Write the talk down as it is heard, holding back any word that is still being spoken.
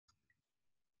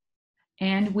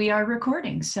And we are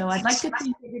recording. So I'd like to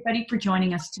thank everybody for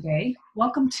joining us today.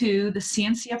 Welcome to the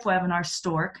CNCF webinar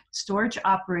STORK, Storage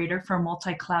Operator for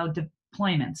Multi-Cloud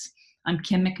Deployments. I'm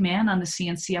Kim McMahon on the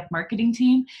CNCF marketing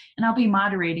team, and I'll be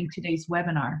moderating today's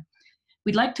webinar.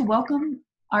 We'd like to welcome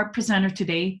our presenter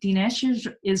today,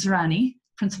 Dinesh Israni,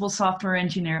 Principal Software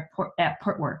Engineer at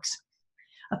Portworx.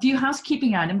 A few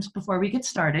housekeeping items before we get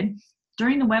started.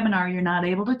 During the webinar, you're not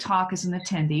able to talk as an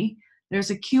attendee. There's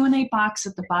a Q&A box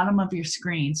at the bottom of your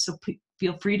screen, so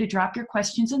feel free to drop your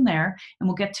questions in there, and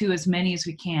we'll get to as many as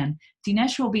we can.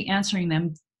 Dinesh will be answering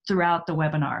them throughout the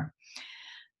webinar.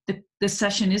 This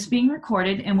session is being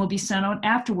recorded and will be sent out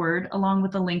afterward, along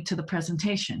with a link to the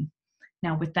presentation.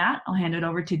 Now, with that, I'll hand it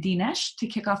over to Dinesh to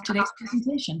kick off today's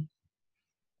presentation.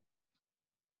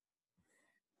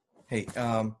 Hey,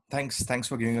 thanks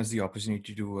for giving us the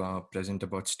opportunity to present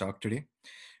about STORK today.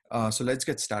 So let's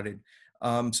get started.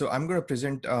 So I'm going to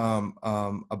present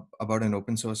about an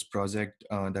open source project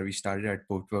that we started at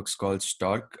Portworx called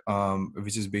STORK,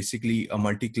 which is basically a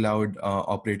multi-cloud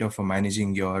operator for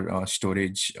managing your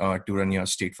storage to run your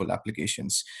stateful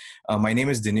applications. My name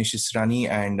is Dinesh Israni,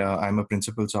 and I'm a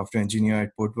principal software engineer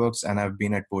at Portworx, and I've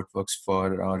been at Portworx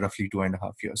for roughly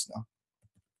 2.5 years now.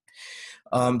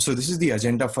 So this is the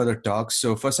agenda for the talk.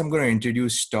 So first I'm going to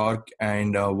introduce STORK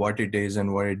and what it is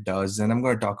and what it does. Then I'm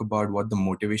going to talk about what the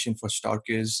motivation for STORK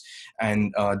is.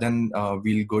 And then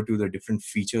we'll go to the different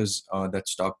features that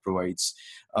STORK provides.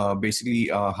 Basically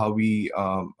how we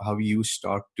use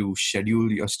STORK to schedule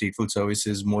your stateful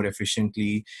services more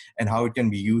efficiently, and how it can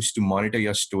be used to monitor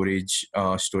your storage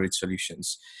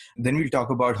solutions. Then we'll talk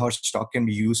about how STORK can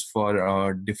be used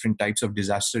for different types of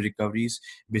disaster recoveries,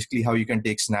 basically how you can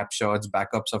take snapshots,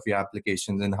 backups of your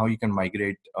applications, and how you can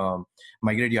migrate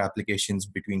your applications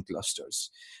between clusters.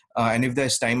 And if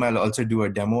there's time, I'll also do a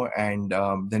demo, and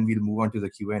then we'll move on to the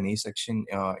Q&A section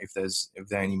if there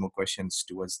are any more questions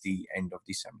towards the end of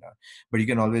the seminar. But you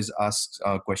can always ask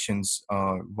questions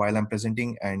while I'm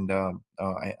presenting, and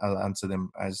I'll answer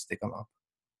them as they come up.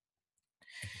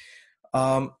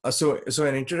 So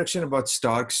an introduction about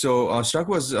STORK. So STORK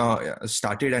was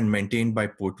started and maintained by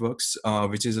Portworx,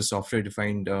 which is a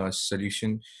software-defined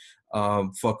solution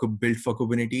built for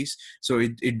Kubernetes. So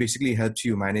it basically helps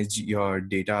you manage your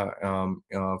data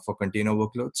for container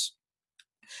workloads.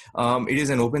 It is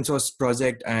an open source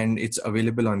project, and it's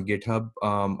available on GitHub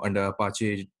under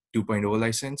Apache 2.0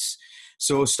 license.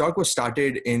 So STORK was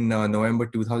started in November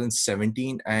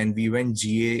 2017, and we went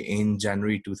GA in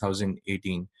January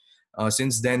 2018.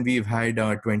 Since then, we've had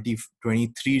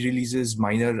 23 releases,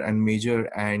 minor and major,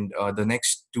 and the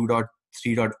next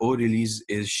 2.3.0 release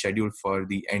is scheduled for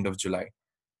the end of July.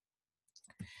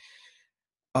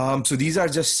 So these are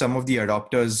just some of the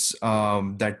adopters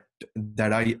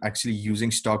that are actually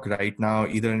using STORK right now,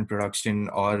 either in production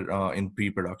or in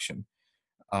pre-production.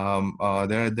 There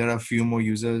are a few more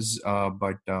users,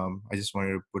 but I just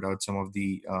wanted to put out some of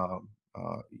the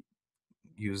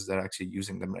users that are actually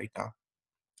using them right now.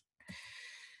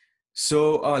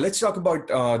 So let's talk about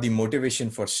the motivation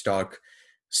for STORK.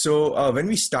 So when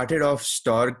we started off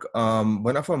STORK,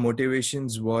 one of our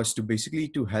motivations was to basically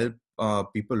to help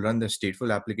people run their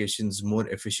stateful applications more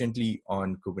efficiently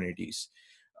on Kubernetes.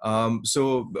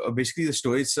 So basically the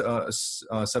storage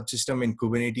subsystem in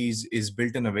Kubernetes is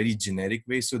built in a very generic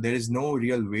way. So there is no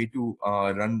real way to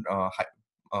run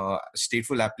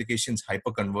stateful applications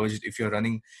hyper-converged if you're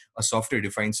running a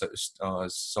software-defined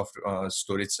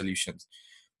storage solutions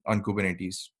on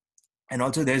Kubernetes. And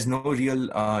also there's no real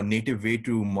native way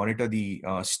to monitor the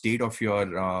state of your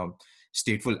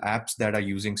stateful apps that are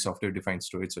using software-defined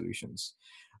storage solutions.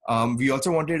 We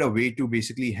also wanted a way to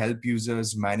basically help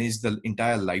users manage the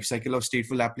entire lifecycle of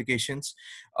stateful applications.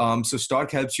 So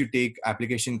STORK helps you take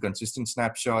application consistent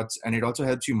snapshots, and it also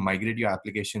helps you migrate your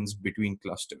applications between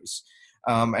clusters.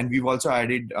 And we've also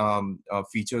added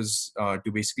features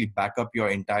to basically back up your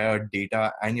entire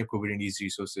data and your Kubernetes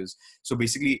resources. So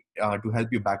basically to help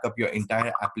you back up your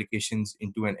entire applications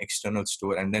into an external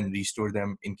store and then restore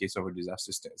them in case of a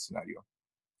disaster scenario.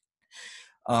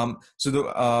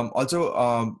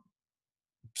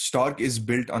 STORK is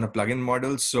built on a plugin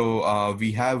model, so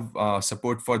we have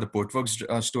support for the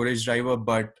Portworx storage driver,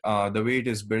 but the way it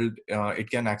is built, it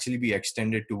can actually be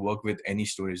extended to work with any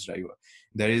storage driver.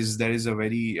 There is an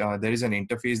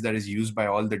interface that is used by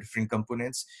all the different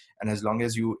components, and as long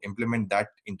as you implement that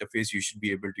interface, you should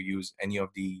be able to use any of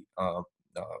the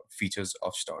features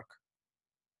of STORK.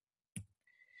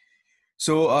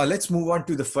 So let's move on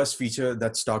to the first feature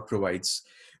that STORK provides.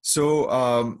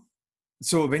 So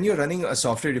when you're running a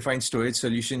software-defined storage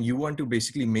solution, you want to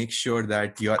basically make sure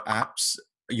that your apps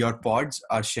your pods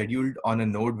are scheduled on a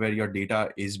node where your data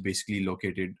is basically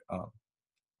located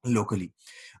locally.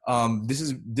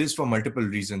 This for multiple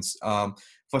reasons.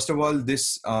 First of all,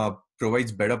 this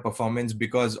provides better performance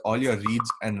because all your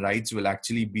reads and writes will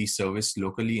actually be serviced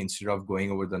locally instead of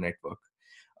going over the network.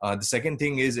 The second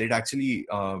thing is it actually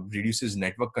reduces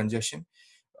network congestion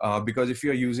because if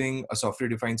you're using a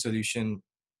software-defined solution,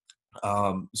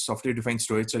 software-defined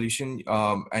storage solution,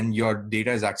 and your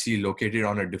data is actually located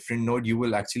on a different node, you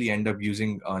will actually end up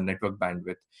using network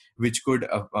bandwidth, which could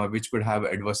have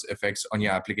adverse effects on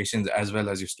your applications as well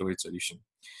as your storage solution.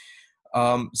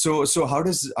 So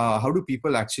how do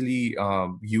people actually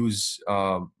use?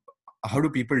 How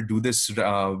do people do this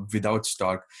without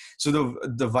STORK? So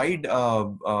the wide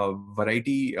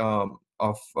variety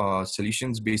of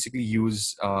solutions basically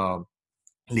use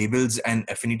labels and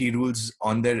affinity rules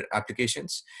on their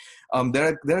applications.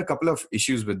 There are a couple of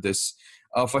issues with this.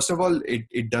 First of all,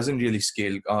 it doesn't really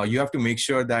scale. You have to make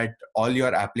sure that all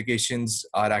your applications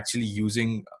are actually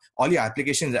using, all your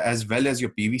applications as well as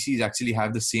your PVCs actually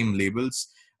have the same labels.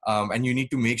 And you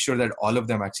need to make sure that all of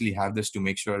them actually have this to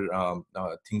make sure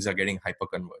things are getting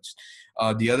hyper-converged.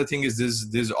 The other thing is this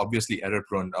is obviously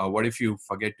error-prone. What if you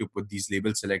forget to put these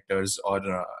label selectors or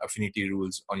affinity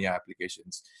rules on your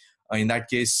applications? In that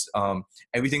case,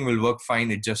 everything will work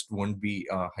fine. It just won't be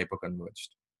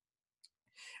hyper-converged.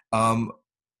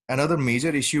 Another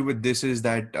major issue with this is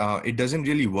that it doesn't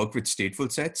really work with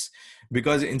stateful sets,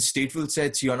 because in stateful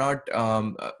sets, you're not,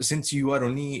 since you are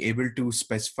only able to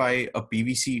specify a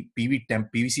PVC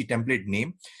template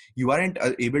name, you aren't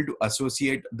able to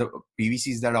associate the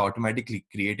PVCs that are automatically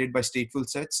created by stateful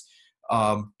sets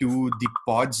to the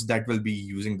pods that will be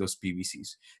using those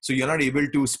PVCs. So you're not able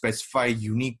to specify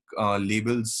unique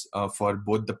labels for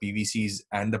both the PVCs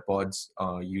and the pods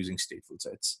using stateful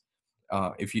sets.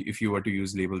 If you were to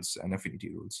use labels and affinity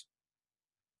rules.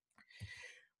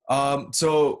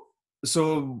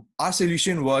 So our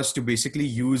solution was to basically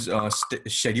use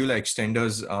scheduler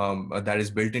extenders that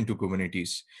is built into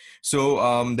Kubernetes.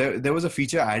 So there was a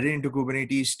feature added into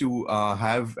Kubernetes to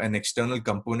have an external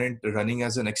component running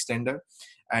as an extender.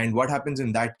 And what happens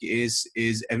in that case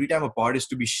is every time a pod is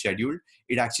to be scheduled,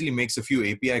 it actually makes a few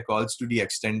API calls to the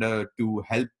extender to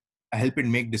help it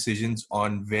make decisions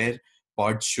on where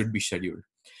pods should be scheduled.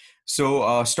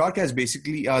 So STORK has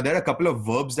basically, there are a couple of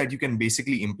verbs that you can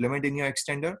basically implement in your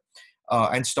extender,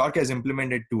 and STORK has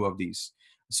implemented two of these.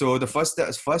 So the first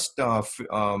verb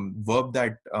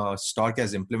that STORK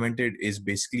has implemented is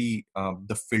basically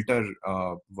the filter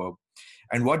verb.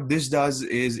 And what this does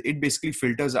is it basically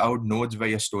filters out nodes where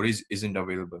your storage isn't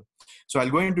available. So I'll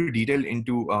go into detail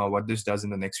into what this does in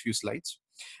the next few slides.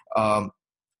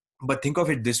 But think of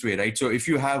it this way, right? So if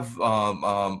you have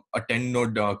a 10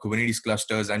 node Kubernetes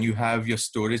clusters and you have your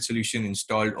storage solution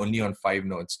installed only on 5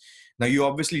 nodes. Now you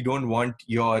obviously don't want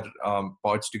your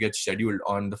pods to get scheduled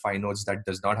on the 5 nodes that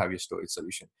does not have your storage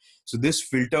solution. So this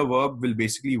filter verb will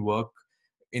basically work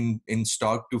in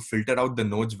STORK to filter out the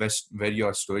nodes where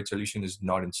your storage solution is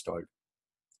not installed.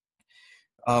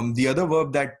 The other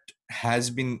verb that has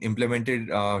been implemented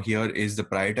here is the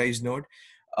prioritize node.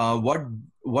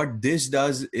 What this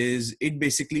does is it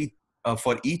basically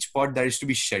for each pod that is to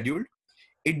be scheduled,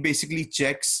 it basically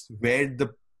checks where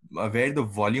the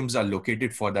volumes are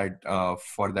located for that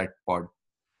pod,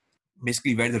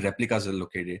 basically where the replicas are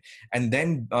located, and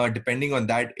then depending on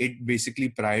that, it basically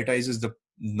prioritizes the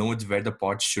nodes where the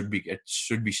pods should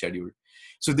be scheduled.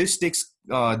 So this takes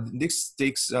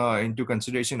into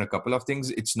consideration a couple of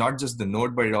things. It's not just the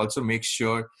node, but it also makes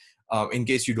sure in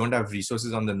case you don't have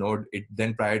resources on the node, it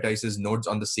then prioritizes nodes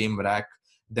on the same rack,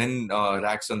 then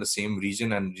racks on the same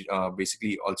region, and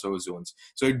basically also zones.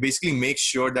 So it basically makes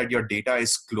sure that your data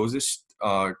is closest,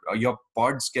 your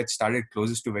pods get started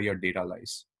closest to where your data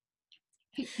lies.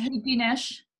 Hey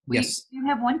Dinesh, yes. We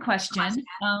have one question.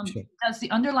 Sure. Does the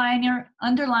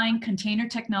underlying container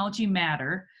technology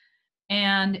matter?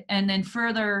 And then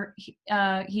further,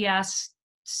 he asks,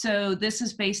 so this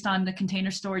is based on the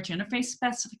container storage interface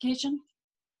specification?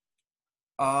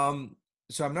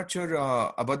 So I'm not sure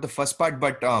about the first part,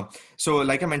 but so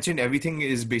like I mentioned, everything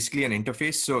is basically an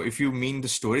interface. So if you mean the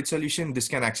storage solution, this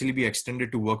can actually be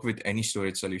extended to work with any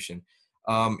storage solution.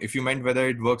 If you meant whether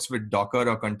it works with Docker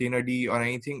or Containerd or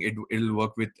anything, it'll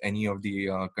work with any of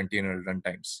the container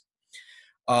runtimes.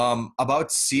 About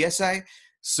CSI,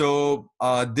 so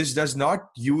this does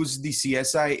not use the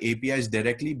CSI APIs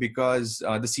directly because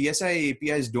the CSI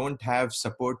APIs don't have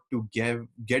support to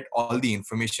get all the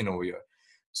information over here.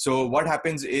 So what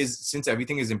happens is, since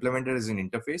everything is implemented as an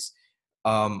interface,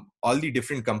 all the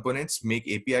different components make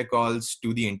API calls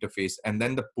to the interface, and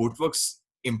then the portworx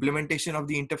implementation of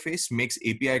the interface makes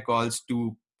API calls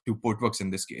to Portworx in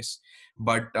this case.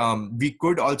 But we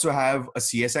could also have a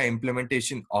CSI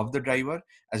implementation of the driver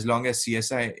as long as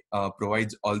CSI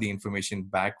provides all the information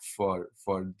back for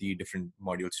the different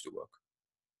modules to work.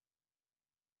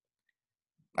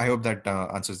 I hope that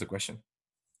answers the question.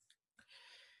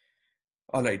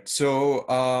 All right. So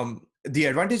the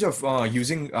advantage of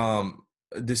using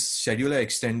this scheduler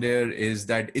extender is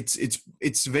that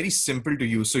it's very simple to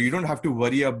use. So you don't have to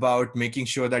worry about making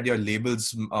sure that your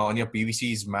labels on your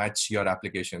PVCs match your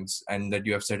applications and that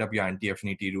you have set up your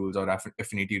anti-affinity rules or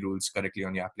affinity rules correctly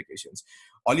on your applications.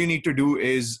 All you need to do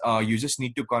is you just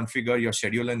need to configure your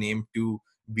scheduler name to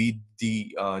be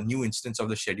the new instance of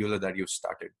the scheduler that you've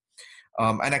started.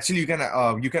 And actually, you can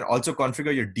also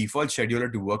configure your default scheduler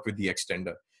to work with the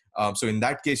extender. So in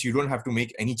that case, you don't have to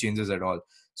make any changes at all.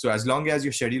 So as long as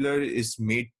your scheduler is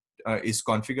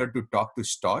configured to talk to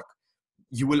STORK,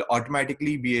 you will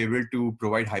automatically be able to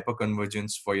provide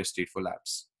hyperconvergence for your stateful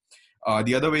apps.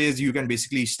 The other way is you can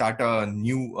basically start a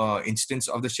new instance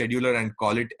of the scheduler and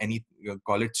call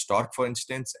it STORK, for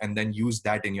instance, and then use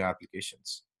that in your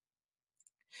applications.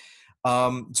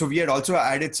 So we had also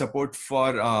added support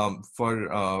for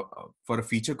a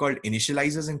feature called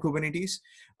initializers in Kubernetes.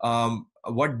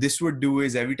 What this would do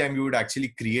is every time you would actually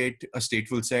create a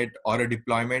stateful set or a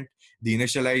deployment, the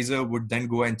initializer would then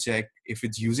go and check if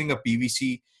it's using a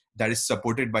PVC that is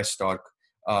supported by STORK.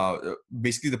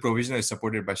 Basically, the provisioner is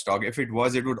supported by STORK. If it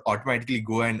was, it would automatically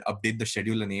go and update the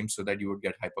scheduler name so that you would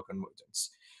get hyperconvergence.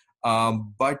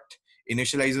 But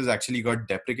initializers actually got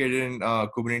deprecated in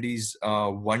Kubernetes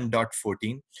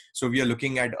 1.14. So we are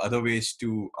looking at other ways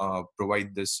to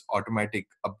provide this automatic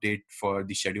update for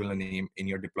the scheduler name in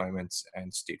your deployments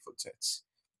and stateful sets.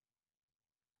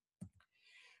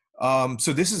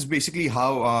 So this is basically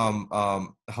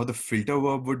how the filter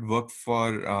verb would work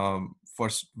for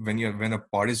when a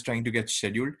pod is trying to get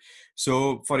scheduled.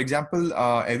 So for example,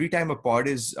 every time a pod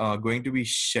is going to be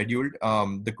scheduled,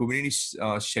 the Kubernetes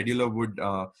scheduler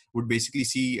would basically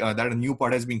see that a new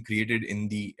pod has been created in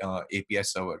the API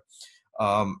server.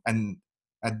 And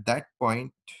at that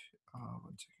point,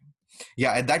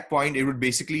 at that point, it would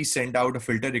basically send out a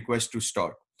filter request to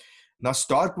STORK. Now,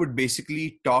 STORK would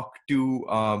basically talk to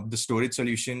the storage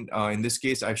solution. In this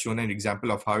case, I've shown an example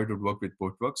of how it would work with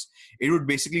Portworx. It would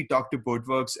basically talk to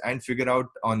Portworx and figure out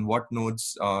on what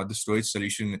nodes the storage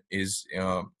solution is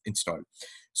installed.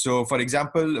 So, for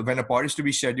example, when a pod is to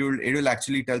be scheduled, it will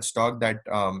actually tell STORK that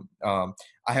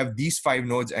I have these 5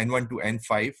 nodes, N1 to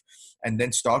N5, and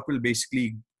then STORK will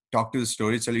basically talk to the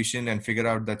storage solution and figure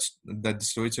out that the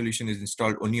storage solution is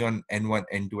installed only on N1,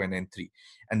 N2, and N3.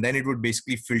 And then it would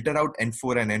basically filter out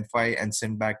N4 and N5 and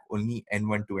send back only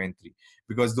N1 to N3,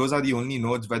 because those are the only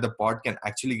nodes where the pod can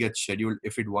actually get scheduled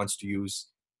if it wants to use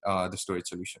the storage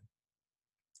solution.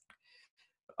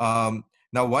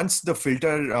 Now, once the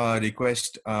filter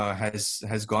request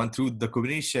has gone through, the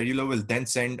Kubernetes scheduler will then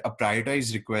send a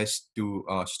prioritized request to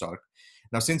STORK.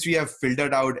 Now, since we have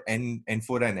filtered out N4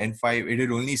 and N5, it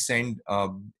will only send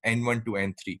N1 to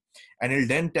N3. And it'll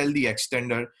then tell the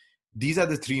extender, these are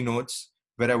the 3 nodes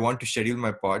where I want to schedule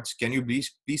my pods. Can you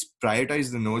please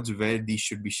prioritize the nodes where these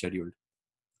should be scheduled?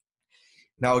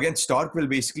 Now, again, STORK will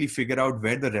basically figure out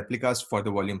where the replicas for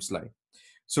the volumes lie.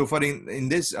 So for in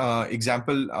this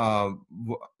example,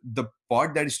 the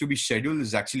pod that is to be scheduled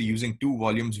is actually using 2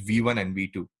 volumes, V1 and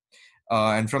V2.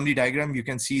 And from the diagram, you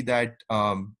can see that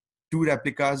 2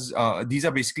 replicas, these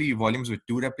are basically volumes with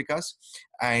 2 replicas,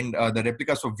 and the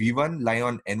replicas for V1 lie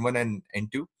on N1 and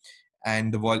N2,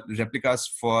 and the replicas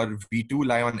for V2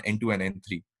 lie on N2 and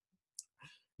N3.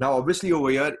 Now, obviously over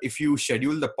here, if you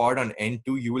schedule the pod on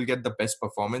N2, you will get the best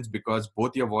performance because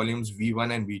both your volumes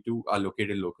V1 and V2 are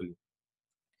located locally.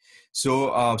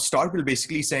 So STORK will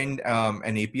basically send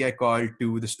an API call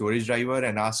to the storage driver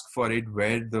and ask for it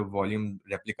where the volume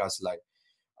replicas lie.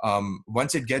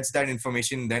 Once it gets that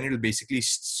information, then it will basically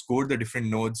score the different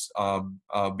nodes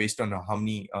based on how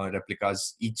many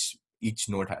replicas each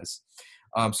node has.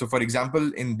 So for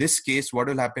example, in this case, what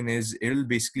will happen is it will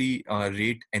basically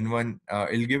rate N1,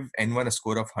 it'll give N1 a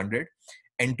score of 100,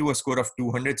 N2 a score of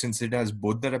 200 since it has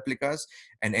both the replicas,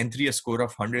 and N3 a score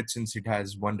of 100 since it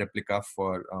has 1 replica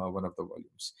for one of the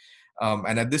volumes.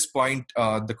 And at this point,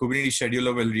 the Kubernetes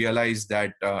scheduler will realize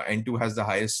that N2 has the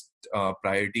highest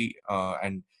priority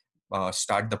and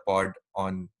start the pod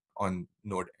on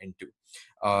node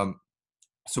N2.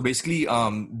 So basically,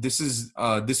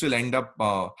 this will end up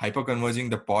hyperconverging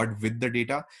the pod with the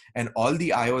data, and all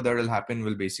the I/O that will happen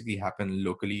will basically happen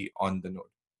locally on the node.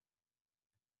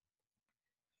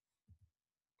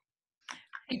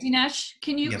 Hey, Dinesh,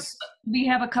 can you? Yes. We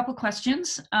have a couple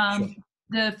questions. Sure.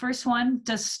 The first one,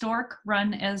 does STORK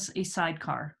run as a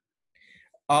sidecar?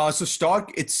 So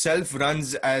STORK itself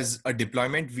runs as a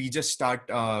deployment. We just started.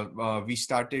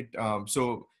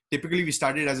 So typically we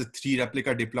started as a 3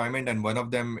 replica deployment, and one of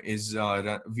them is,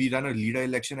 we run a leader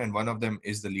election, and one of them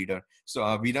is the leader.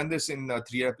 So we run this in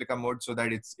 3 replica mode so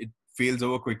that it fails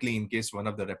over quickly in case one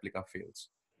of the replica fails.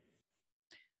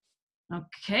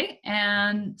 Okay,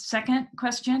 and second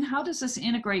question, how does this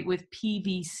integrate with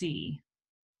PVC?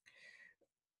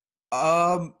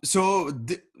 So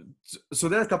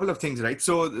there are a couple of things, right?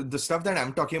 So the stuff that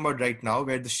I'm talking about right now,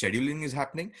 where the scheduling is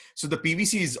happening, so the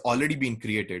PVC is already been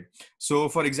created. So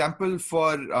for example,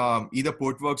 for either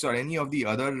Portworx or any of the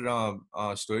other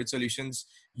storage solutions,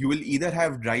 you will either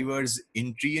have drivers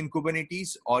in tree in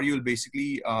Kubernetes, or you'll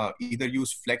basically either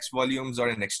use flex volumes or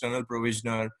an external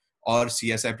provisioner or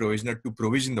CSI provisioner to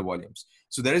provision the volumes.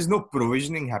 So there is no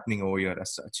provisioning happening over here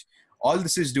as such. All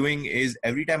this is doing is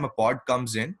every time a pod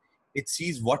comes in, it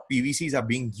sees what PVCs are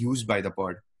being used by the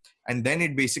pod. And then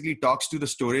it basically talks to the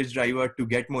storage driver to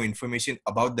get more information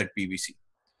about that PVC.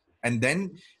 And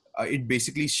then it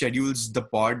basically schedules the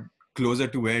pod closer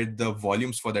to where the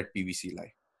volumes for that PVC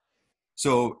lie.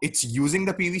 So it's using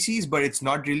the PVCs, but it's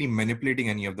not really manipulating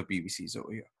any of the PVCs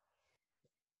over here.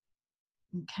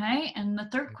 Okay, and the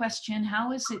third question,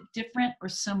 how is it different or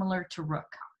similar to Rook?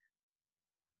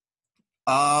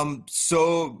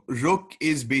 So Rook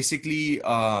is basically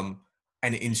an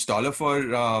installer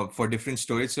for different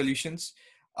storage solutions.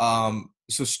 So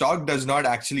STORK does not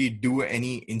actually do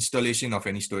any installation of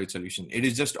any storage solution. It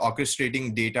is just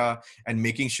orchestrating data and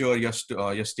making sure your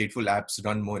stateful apps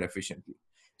run more efficiently.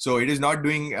 So it is not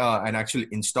doing an actual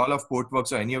install of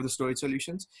Portworx or any of the storage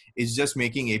solutions. It's just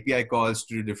making API calls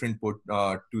to different for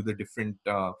the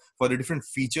different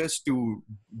features to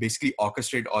basically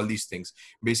orchestrate all these things.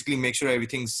 Basically, make sure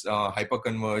everything's hyper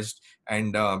converged.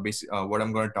 And what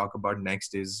I'm going to talk about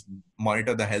next is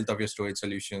monitor the health of your storage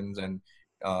solutions and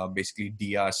basically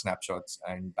DR snapshots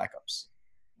and backups.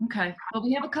 Okay, well,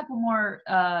 we have a couple more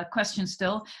questions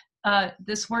still.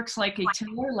 This works like a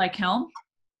tiller, like Helm?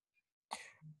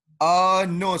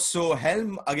 No. So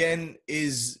Helm again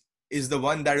is the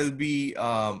one that will be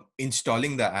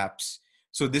installing the apps.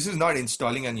 So this is not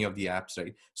installing any of the apps,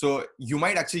 right? So you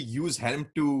might actually use Helm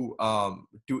to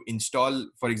install,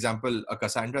 for example, a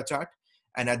Cassandra chart,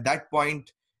 and at that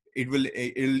point, it'll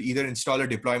either install a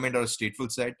deployment or a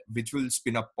stateful set, which will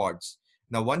spin up pods.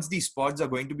 Now, once these pods are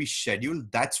going to be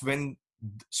scheduled, that's when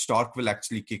STORK will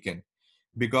actually kick in,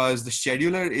 because the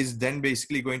scheduler is then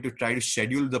basically going to try to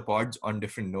schedule the pods on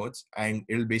different nodes, and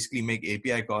it'll basically make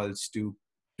API calls to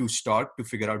STORK to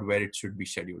figure out where it should be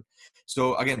scheduled.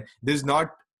 So again, there's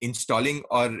not installing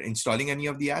any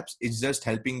of the apps. It's just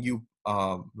helping you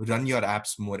run your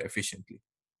apps more efficiently.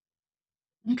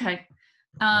 Okay.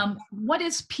 What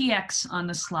is PX on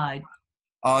the slide?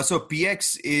 So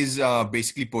PX is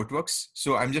basically Portworx.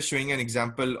 So I'm just showing an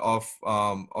example of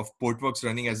Portworx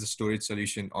running as a storage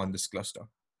solution on this cluster.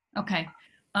 Okay.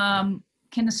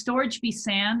 Can the storage be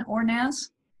SAN or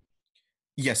NAS?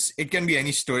 Yes, it can be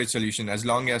any storage solution as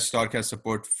long as STORK has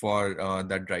support for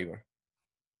that driver.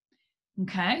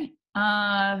 Okay.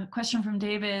 Question from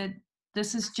David.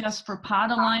 This is just for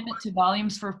pod alignment to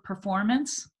volumes for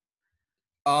performance?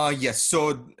 Yes.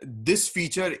 So this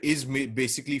feature is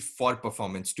basically for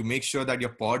performance, to make sure that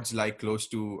your pods lie close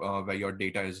to where your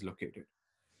data is located.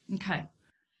 Okay.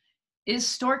 Is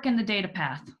STORK in the data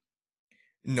path?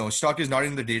 No, STORK is not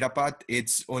in the data path.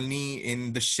 It's only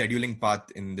in the scheduling path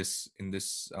in this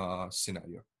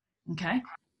scenario. Okay.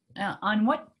 On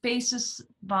what basis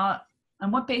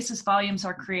volumes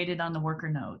are created on the worker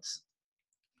nodes?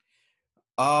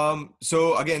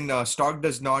 So again, STORK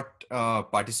does not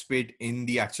participate in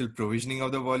the actual provisioning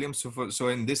of the volume. So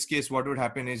in this case, what would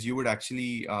happen is you would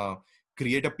actually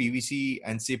create a PVC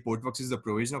and say Portworx is the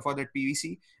provisioner for that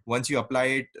PVC. Once you apply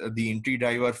it, the entry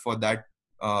driver for that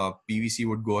PVC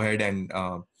would go ahead and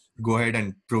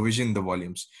provision the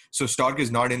volumes. So STORK is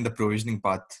not in the provisioning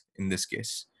path in this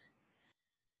case.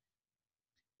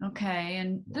 Okay,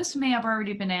 and this may have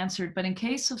already been answered, but in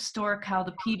case of STORK, how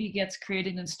the PV gets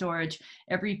created in storage,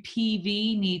 every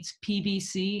PV needs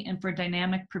PVC, and for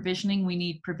dynamic provisioning, we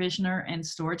need provisioner and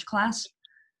storage class?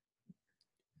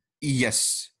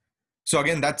 Yes. So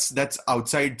again, that's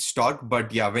outside STORK,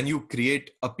 but yeah, when you create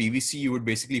a PVC, you would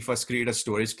basically first create a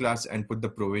storage class and put the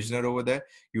provisioner over there.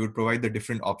 You would provide the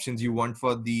different options you want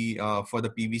for the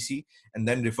PVC, and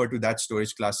then refer to that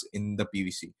storage class in the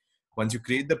PVC. Once you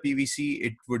create the PVC,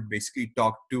 it would basically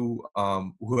talk to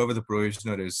whoever the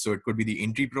provisioner is. So it could be the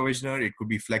entry provisioner, it could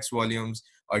be flex volumes,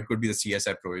 or it could be the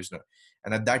CSI provisioner.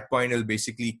 And at that point, it'll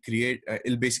basically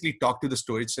talk to the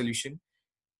storage solution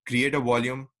create a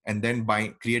volume, and then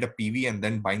create a PV, and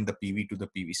then bind the PV to the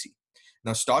PVC.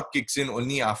 Now, STORK kicks in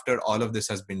only after all of this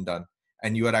has been done,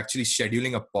 and you are actually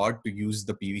scheduling a pod to use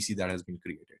the PVC that has been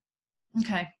created.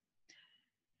 Okay.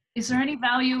 Is there any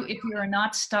value if you are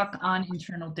not stuck on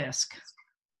internal disk?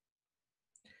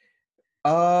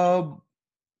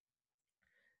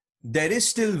 There is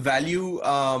still value.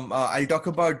 I'll talk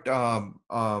about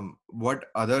what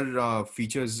other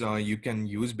features you can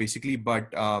use basically,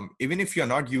 but even if you're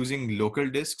not using local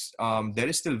disks, there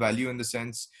is still value in the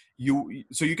sense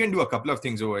so you can do a couple of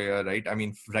things over here, right? I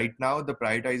mean, right now the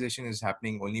prioritization is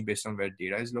happening only based on where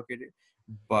data is located,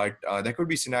 but there could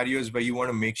be scenarios where you want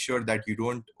to make sure that you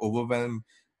don't overwhelm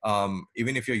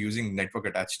even if you're using network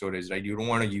attached storage, right? You don't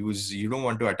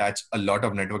want to attach a lot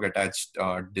of network attached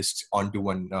disks onto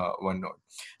one node.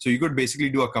 So you could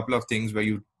basically do a couple of things where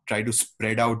you try to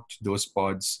spread out those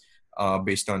pods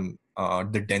based on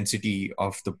the density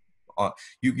of the.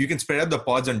 You can spread out the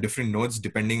pods on different nodes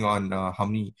depending on how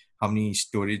many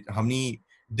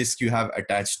disks you have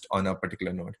attached on a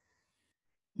particular node.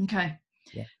 Okay.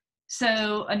 Yeah.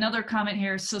 So another comment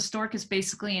here. So STORK is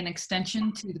basically an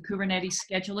extension to the Kubernetes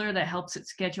scheduler that helps it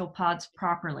schedule pods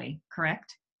properly,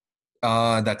 correct?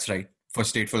 That's right, for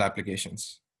stateful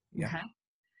applications. Yeah. Okay.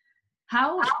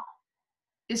 How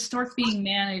is STORK being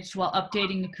managed while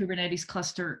updating the Kubernetes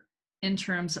cluster in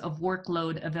terms of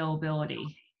workload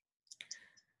availability?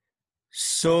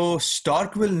 So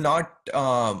STORK will not.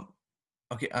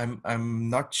 Okay, I'm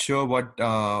not sure what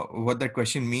that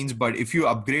question means, but if you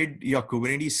upgrade your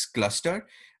Kubernetes cluster,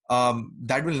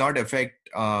 that will not affect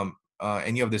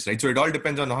any of this, right? So it all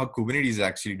depends on how Kubernetes is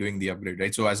actually doing the upgrade,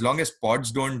 right? So as long as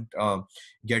pods don't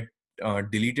get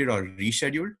deleted or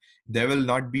rescheduled, there will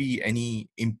not be any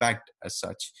impact as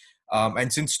such.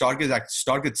 And since STORK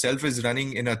itself is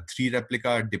running in a 3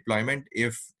 replica deployment,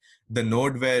 if the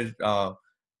node where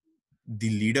the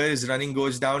leader is running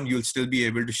goes down, you'll still be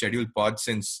able to schedule pods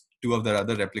since 2 of the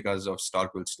other replicas of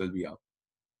STORK will still be up.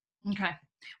 Okay.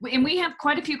 And we have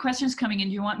quite a few questions coming in.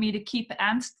 Do you want me to keep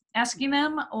asking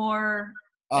them, or?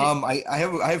 I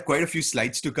have quite a few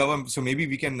slides to cover, so maybe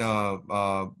we can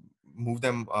move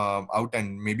them out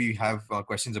and maybe have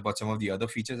questions about some of the other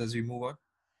features as we move on.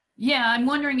 Yeah, I'm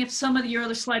wondering if some of your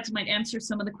other slides might answer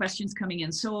some of the questions coming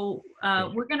in. So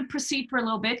we're going to proceed for a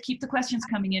little bit. Keep the questions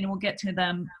coming in, and we'll get to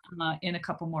them in a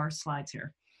couple more slides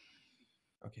here.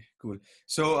 Okay, cool.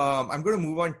 So I'm going to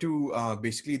move on to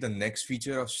basically the next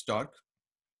feature of STORK.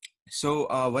 So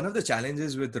one of the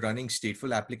challenges with running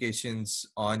stateful applications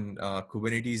on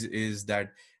Kubernetes is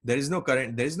that there is no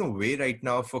way right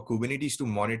now for Kubernetes to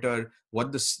monitor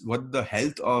what the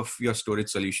health of your storage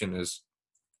solution is,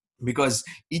 because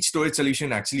each storage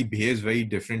solution actually behaves very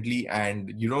differently,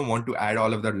 and you don't want to add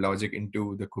all of that logic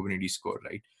into the Kubernetes core,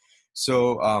 right?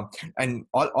 So and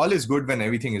all is good when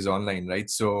everything is online, right?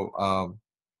 So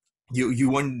you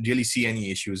won't really see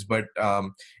any issues, but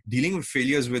dealing with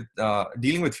failures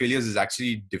is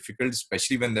actually difficult,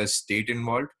 especially when there's state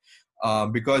involved.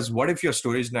 Because what if your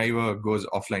storage driver goes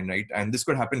offline, right? And this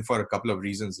could happen for a couple of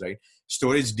reasons, right?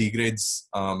 Storage degrades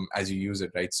as you use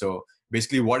it, right? So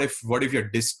basically, what if your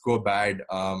disks go bad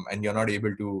and you're not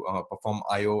able to perform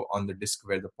I/O on the disk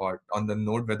on the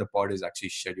node where the pod is actually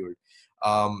scheduled?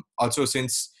 Also,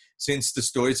 since the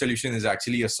storage solution is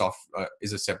actually a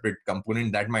separate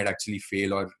component, that might actually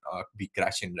fail or be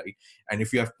crashing, right? And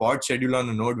if you have pod schedule on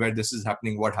a node where this is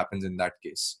happening, what happens in that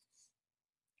case?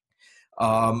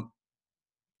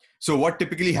 So what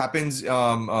typically happens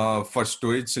for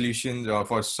storage solutions,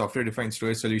 for software-defined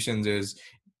storage solutions, is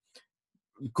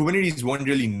Kubernetes won't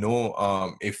really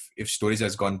know if storage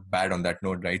has gone bad on that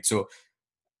node, right? So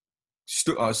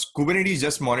Kubernetes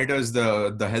just monitors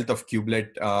the health of kubelet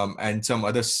and some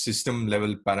other system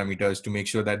level parameters to make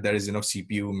sure that there is enough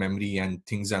CPU, memory, and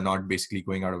things are not basically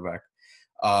going out of whack.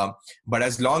 But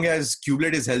as long as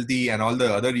kubelet is healthy and all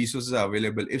the other resources are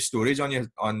available, if storage on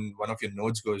one of your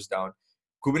nodes goes down,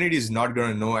 Kubernetes is not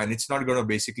going to know, and it's not going to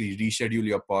basically reschedule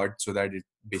your pod so that it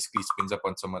basically spins up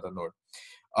on some other node.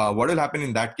 What will happen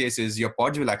in that case is your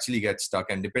pods will actually get stuck,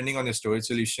 and depending on your storage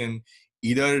solution,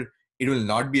 either it will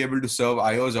not be able to serve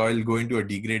IOs or it'll go into a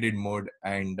degraded mode.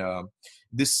 And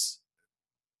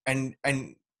and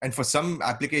for some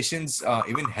applications,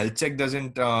 even health check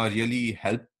doesn't really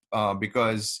help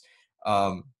because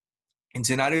in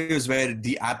scenarios where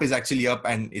the app is actually up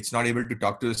and it's not able to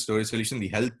talk to the storage solution, the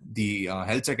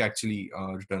health check actually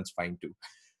returns fine too.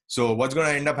 So what's going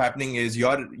to end up happening is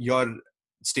your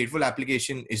stateful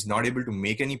application is not able to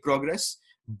make any progress,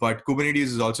 but Kubernetes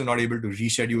is also not able to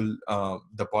reschedule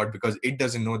the pod because it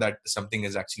doesn't know that something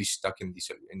is actually stuck in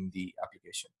the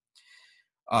application.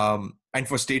 And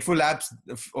for stateful apps,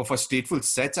 or for stateful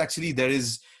sets, actually, there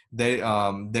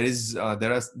are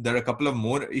a couple of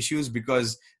more issues,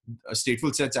 because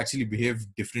stateful sets actually behave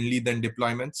differently than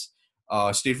deployments.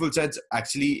 Stateful sets,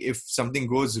 actually, if something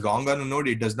goes wrong on a node,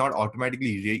 it does not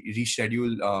automatically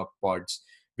reschedule pods,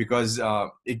 because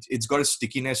it's got a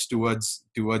stickiness towards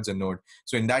a node.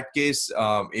 So in that case,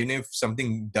 even if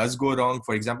something does go wrong,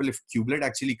 for example, if kubelet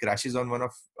actually crashes on one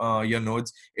of your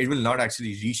nodes, it will not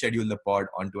actually reschedule the pod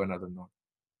onto another node.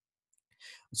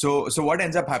 So what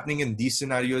ends up happening in these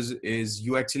scenarios is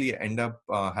you actually end up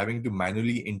having to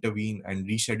manually intervene and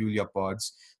reschedule your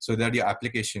pods so that your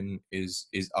application is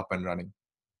up and running.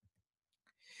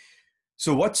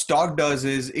 So what STORK does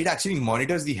is it actually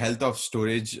monitors the health of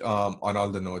storage on all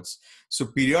the nodes. So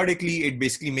periodically, it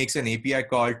basically makes an API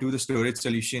call to the storage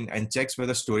solution and checks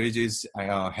whether storage is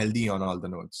healthy on all the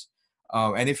nodes.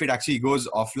 And if it actually goes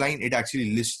offline, it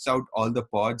actually lists out all the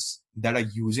pods that are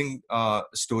using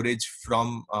storage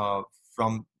from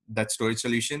that storage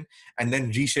solution, and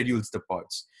then reschedules the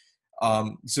pods.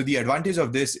 So the advantage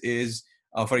of this is,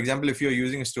 for example, if you're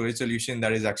using a storage solution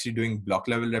that is actually doing block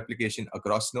level replication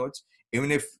across nodes, even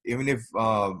if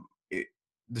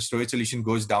the storage solution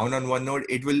goes down on one node,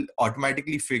 it will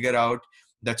automatically figure out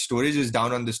that storage is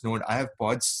down on this node. I have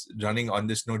pods running on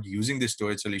this node using this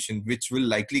storage solution, which will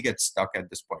likely get stuck at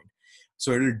this point.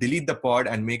 So it will delete the pod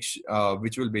and which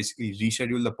will basically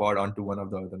reschedule the pod onto one of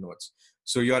the other nodes.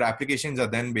 So your applications are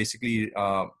then basically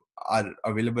are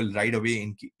available right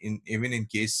away even in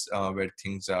case where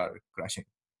things are crashing.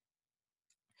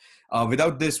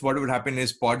 Without this, what would happen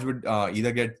is pods would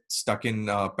either get stuck in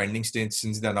pending state,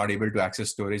 since they're not able to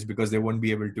access storage, because they won't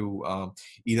be able to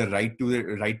either write to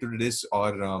the disk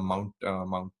or mount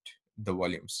the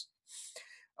volumes.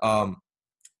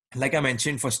 Like I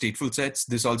mentioned, for stateful sets,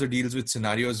 this also deals with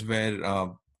scenarios where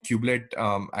kubelet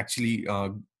actually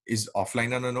is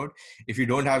offline on a node. If you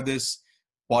don't have this,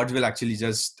 pods will actually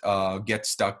just get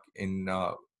stuck in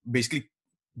basically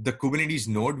the Kubernetes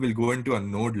node will go into a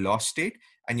node lost state,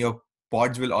 and your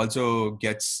pods will also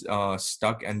get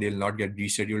stuck and they'll not get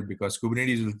rescheduled, because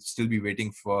Kubernetes will still be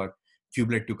waiting for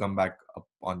kubelet to come back up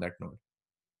on that node.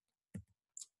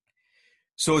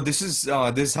 So this is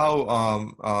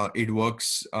how it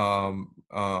works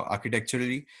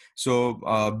architecturally.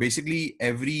 So basically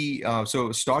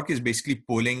so STORK is basically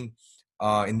polling,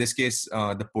 in this case,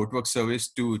 the Portworx service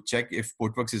to check if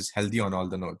Portworx is healthy on all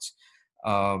the nodes.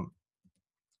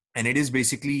 And it is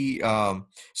basically,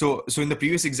 so in the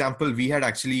previous example, we had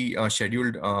actually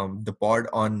scheduled the pod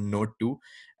on node 2.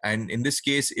 And in this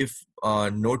case, if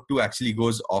node 2 actually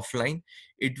goes offline,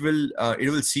 it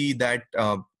will see that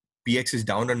PX is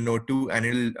down on node 2, and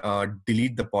it'll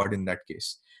delete the pod in that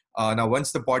case. Now,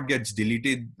 once the pod gets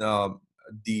deleted,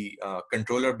 the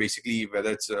controller, basically,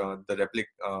 whether it's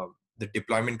the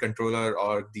deployment controller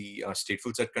or the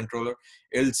stateful set controller,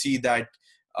 it'll see that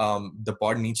the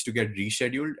pod needs to get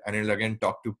rescheduled, and it'll again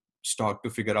talk to STORK to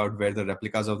figure out where the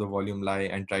replicas of the volume lie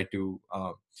and try to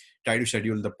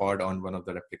schedule the pod on one of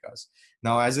the replicas.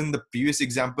 Now, as in the previous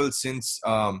example, since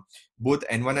both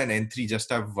N1 and N3 just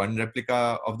have one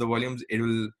replica of the volumes, it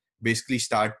will basically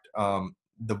start the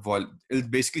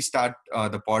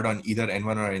pod on either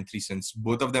N1 or N3, since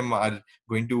both of them are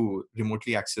going to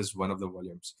remotely access one of the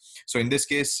volumes. So in this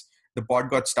case, the pod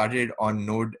got started on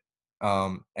node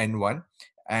N1.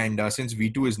 And since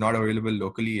V2 is not available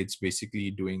locally, it's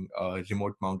basically doing a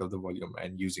remote mount of the volume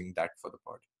and using that for the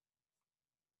pod.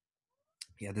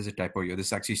 Yeah, there's a typo here.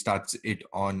 This actually starts it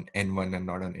on N1 and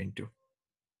not on N2.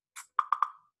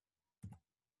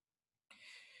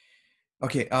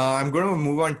 Okay, I'm going to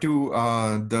move on to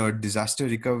the disaster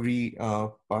recovery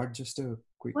part. Just a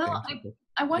quick thing.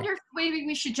 I wonder if maybe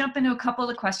we should jump into a couple of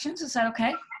the questions. Is that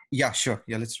okay? Yeah, sure.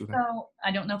 Yeah, let's do that. So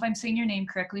I don't know if I'm saying your name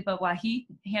correctly, but Wahid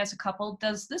has a couple.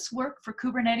 Does this work for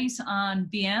Kubernetes on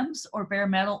VMs or bare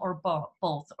metal or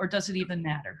both, or does it even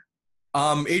matter?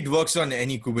 It works on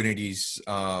any Kubernetes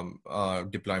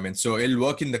deployment. So it'll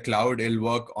work in the cloud, it'll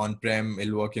work on-prem,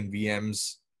 it'll work in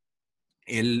VMs,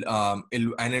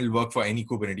 it'll work for any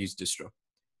Kubernetes distro.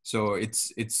 So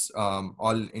it's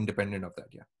all independent of that,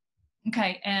 yeah.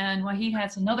 Okay, and Wahid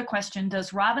has another question.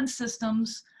 Does Robin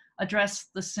Systems address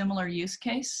the similar use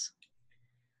case?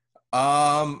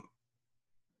 As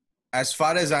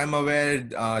far as I'm aware,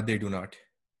 they do not.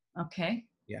 Okay.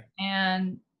 Yeah.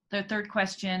 And the third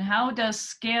question, how does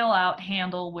scale out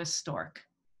handle with STORK?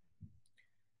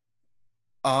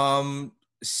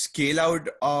 Scale out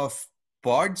of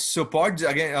pods. So pods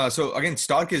again. So again,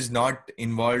 STORK is not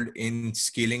involved in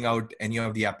scaling out any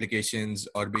of the applications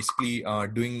or basically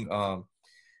doing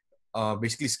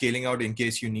basically scaling out in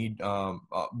case you need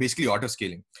basically auto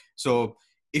scaling. So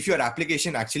if your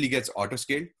application actually gets auto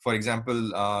scaled, for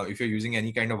example, if you're using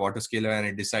any kind of auto scaler and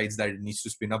it decides that it needs to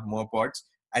spin up more pods,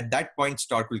 at that point,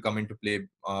 STORK will come into play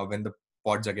when the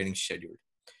pods are getting scheduled.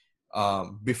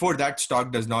 Before that,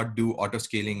 STORK does not do auto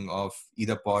scaling of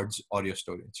either pods or your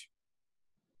storage.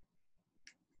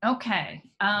 Okay,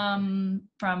 from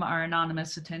our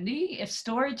anonymous attendee, if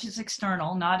storage is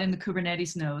external, not in the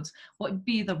Kubernetes nodes, what would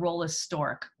be the role of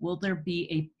STORK? Will there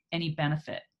be any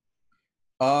benefit?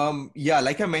 Yeah,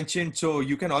 like I mentioned, so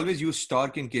you can always use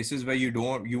STORK in cases where you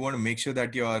want to make sure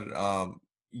that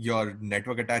your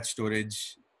network attached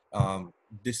storage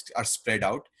disks are spread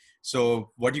out. So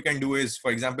what you can do is,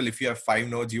 for example, if you have 5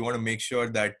 nodes, you want to make sure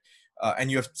that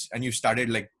and you started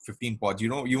like 15 pods,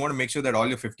 you want to make sure that all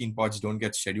your 15 pods don't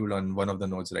get scheduled on one of the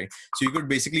nodes, right? So you could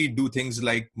basically do things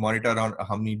like monitor on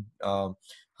how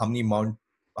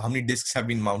many disks have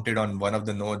been mounted on one of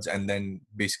the nodes, and then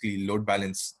basically load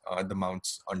balance the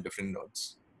mounts on different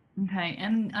nodes. Okay,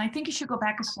 and I think you should go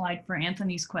back a slide for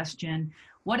Anthony's question.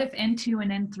 What if N2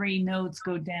 and N3 nodes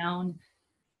go down?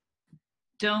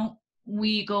 Don't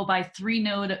we go by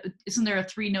 3-node? Isn't there a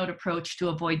 3-node approach to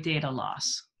avoid data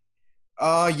loss?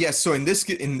 Yes. So in this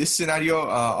scenario,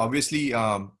 obviously,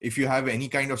 if you have any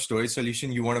kind of storage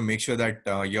solution, you want to make sure that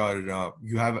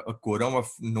you have a quorum of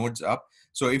nodes up.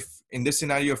 So if in this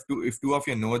scenario, if two of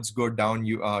your nodes go down,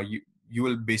 you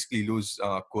will basically lose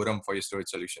quorum for your storage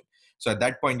solution. So at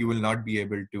that point, you will not be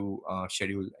able to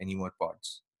schedule any more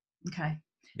pods. Okay.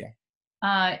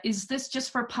 Yeah. Is this just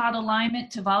for pod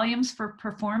alignment to volumes for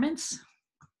performance?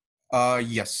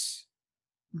 Yes.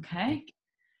 Okay.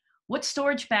 What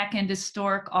storage backend is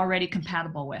STORK already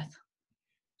compatible with?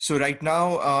 So right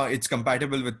now it's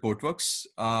compatible with Portworx,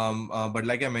 but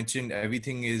like I mentioned,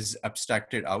 everything is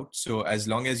abstracted out. So as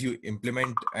long as you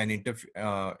implement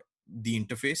the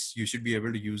interface, you should be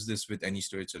able to use this with any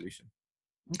storage solution.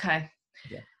 Okay.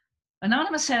 Yeah.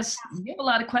 Anonymous says, you have a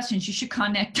lot of questions. You should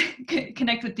connect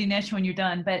with Dinesh when you're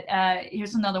done. But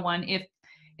here's another one.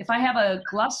 If I have a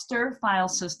Gluster file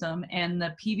system and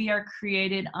the PV are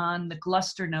created on the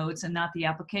Gluster nodes and not the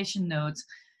application nodes,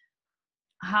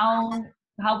 how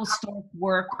will STORK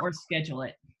work or schedule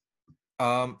it?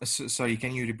 Sorry,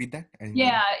 can you repeat that?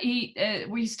 Yeah,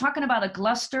 he's talking about a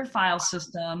Gluster file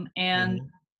system and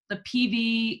the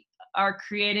PV are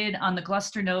created on the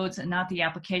Gluster nodes and not the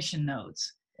application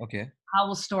nodes. Okay. How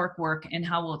will STORK work and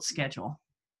how will it schedule?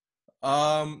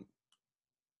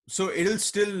 So it'll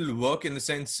still work in the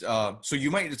sense,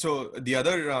 so the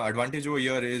other advantage over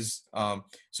here is,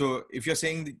 so if you're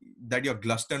saying that your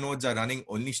Gluster nodes are running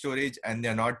only storage and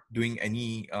they're not doing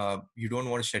any, you don't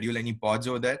want to schedule any pods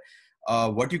over there,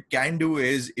 what you can do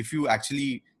is if you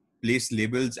actually place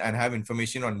labels and have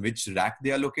information on which rack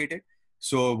they are located.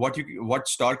 So what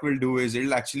STORK will do is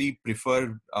it'll actually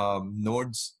prefer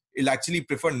nodes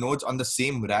on the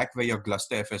same rack where your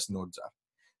Gluster FS nodes are.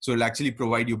 So it'll actually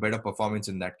provide you better performance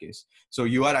in that case. So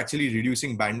you are actually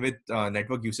reducing bandwidth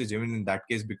network usage even in that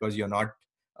case because you're not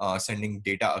sending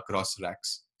data across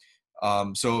racks.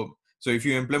 So if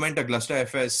you implement a Gluster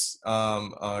FS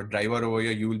driver over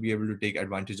here, you will be able to take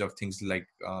advantage of things like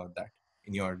that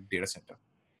in your data center.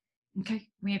 Okay,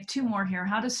 we have 2 more here.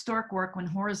 How does STORK work when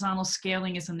horizontal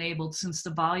scaling is enabled since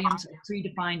the volumes are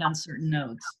predefined on certain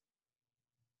nodes?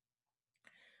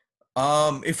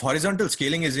 If horizontal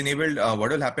scaling is enabled,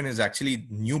 what will happen is actually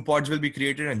new pods will be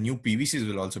created and new PVCs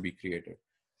will also be created.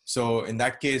 So in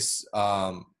that case,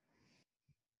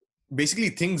 basically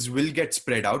things will get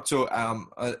spread out. So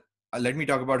let me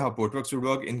talk about how Portworx would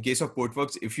work. In case of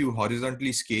Portworx, if you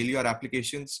horizontally scale your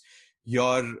applications,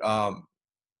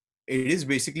 it is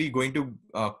basically going to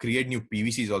create new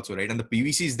PVCs also, right? And the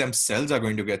PVCs themselves are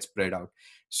going to get spread out.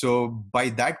 So by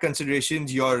that consideration,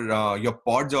 your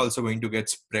pods are also going to get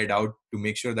spread out to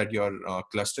make sure that your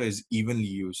cluster is evenly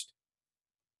used.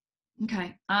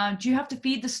 Okay. Do you have to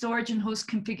feed the storage and host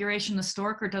configuration to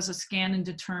STORK, or does it scan and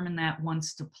determine that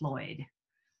once deployed?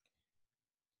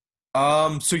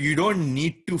 So you don't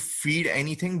need to feed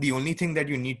anything. The only thing that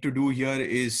you need to do here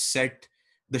is set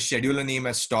the scheduler name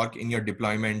as STORK in your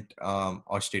deployment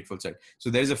or stateful set. So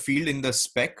there's a field in the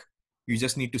spec. You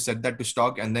just need to set that to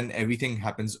STORK, and then everything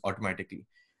happens automatically.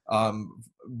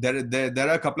 There are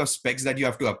a couple of specs that you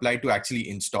have to apply to actually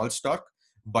install STORK.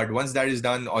 But once that is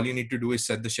done, all you need to do is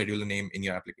set the scheduler name in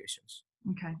your applications.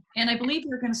 Okay. And I believe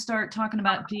you're going to start talking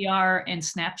about DR and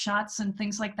snapshots and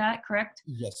things like that, correct?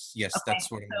 Yes, okay.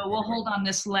 That's what I'm So we'll hold on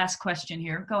this last question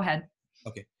here. Go ahead.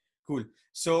 Okay, cool.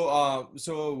 So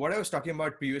what I was talking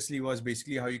about previously was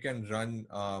basically how you can run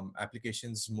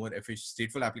applications more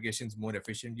stateful applications more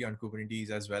efficiently on Kubernetes,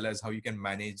 as well as how you can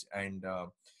manage and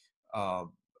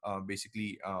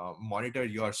basically monitor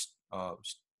your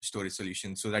storage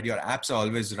solution so that your apps are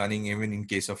always running even in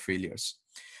case of failures.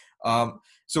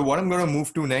 So what I'm going to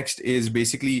move to next is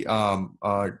basically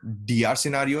DR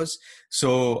scenarios.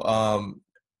 So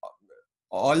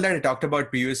all that I talked about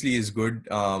previously is good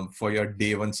for your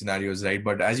day one scenarios, right?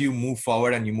 But as you move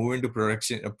forward and you move into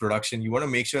production, you want to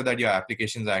make sure that your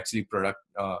applications are actually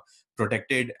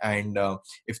protected. And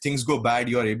if things go bad,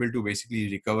 you are able to basically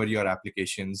recover your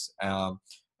applications.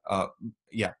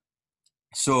 Yeah.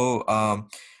 So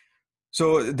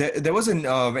there was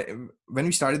when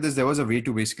we started this, there was a way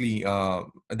to basically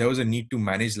there was a need to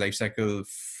manage lifecycle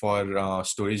for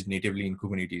storage natively in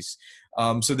Kubernetes.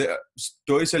 So the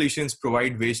storage solutions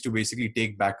provide ways to basically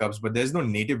take backups, but there's no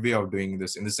native way of doing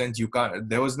this. In the sense, you can't.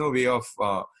 There was no way of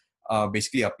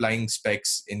basically applying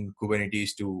specs in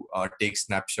Kubernetes to take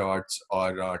snapshots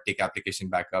or take application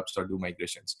backups or do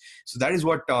migrations. So that is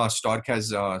what STORK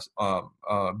has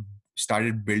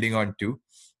started building on too.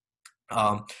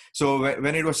 So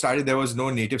when it was started, there was no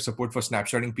native support for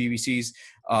snapshotting PVCs.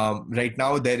 Right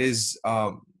now, there is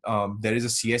a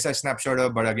CSS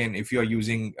snapshotter, but again, if you are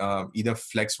using either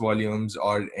flex volumes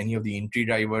or any of the entry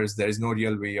drivers, there is no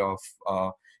real way of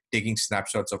taking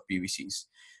snapshots of PVCs.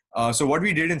 So what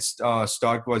we did in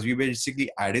STORK was we basically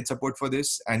added support for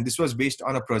this, and this was based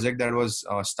on a project that was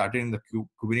started in the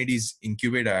Kubernetes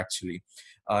incubator. Actually,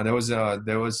 there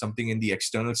was something in the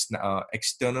external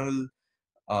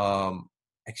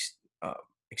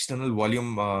external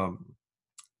volume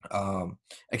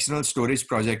external storage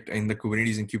project in the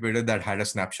Kubernetes incubator that had a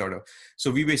snapshotter.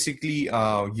 So we basically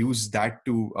use that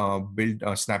to build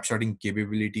snapshotting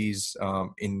capabilities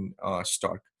in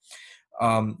STORK.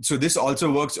 So this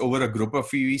also works over a group of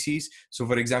PVCs. So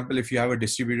for example, if you have a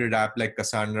distributed app like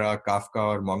Cassandra, Kafka,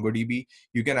 or MongoDB,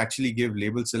 you can actually give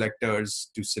label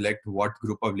selectors to select what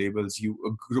group of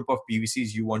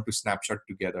PVCs you want to snapshot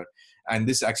together. And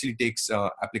this actually takes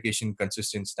application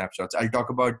consistent snapshots. I'll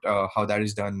talk about how that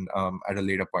is done at a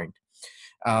later point.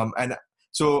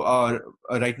 So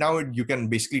right now you can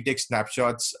basically take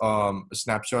snapshots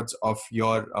of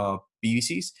your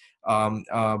PVCs.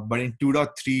 But in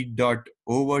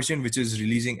 2.3.0 version, which is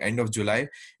releasing end of July,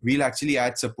 we'll actually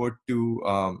add support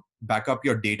to back up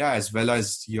your data as well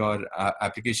as your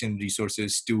application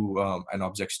resources to an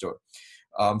object store.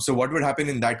 So what would happen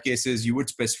in that case is you would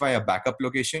specify a backup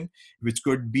location, which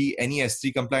could be any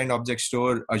S3 compliant object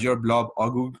store, Azure Blob,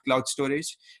 or Google Cloud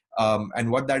Storage.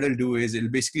 And what that will do is it'll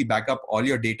basically back up all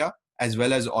your data as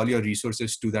well as all your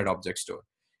resources to that object store.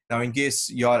 Now, in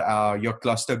case your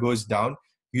cluster goes down,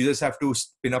 you just have to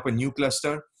spin up a new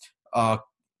cluster,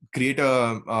 create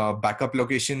a backup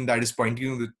location that is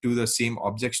pointing to the same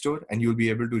object store, and you'll be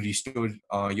able to restore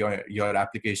your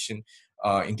application,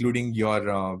 including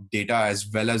your data as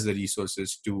well as the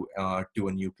resources to a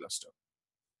new cluster.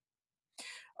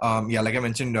 Yeah, like I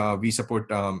mentioned, we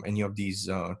support any of these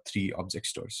 3 object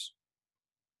stores.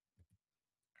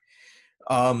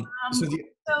 So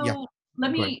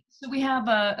we have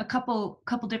a couple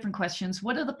different questions.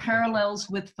 What are the parallels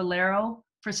with Velero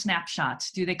for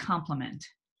snapshots? Do they complement?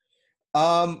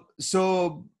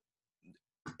 So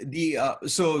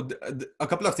a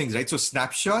couple of things, right? So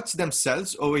snapshots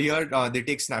themselves over here, they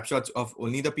take snapshots of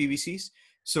only the PVCs.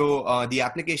 So the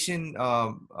application,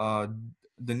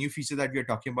 the new feature that we are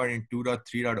talking about in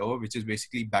 2.3.0, which is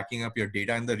basically backing up your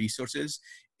data and the resources,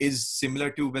 is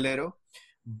similar to Velero.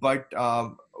 But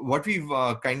what we've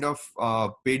kind of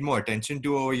paid more attention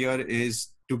to over here is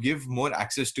to give more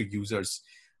access to users.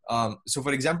 So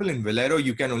for example, in Velero,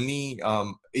 you can only,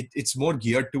 it's more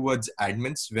geared towards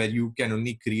admins, where you can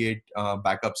only create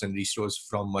backups and restores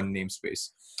from one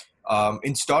namespace.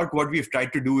 In STORK, what we've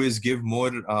tried to do is give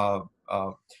more,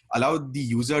 allow the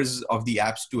users of the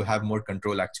apps to have more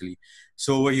control actually.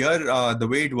 So over here, the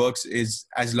way it works is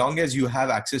as long as you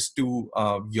have access to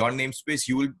your namespace,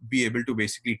 you will be able to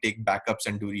basically take backups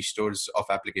and do restores of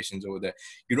applications over there.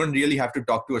 You don't really have to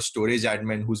talk to a storage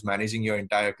admin who's managing your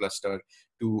entire cluster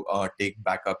to take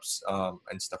backups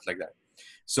and stuff like that.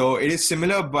 So it is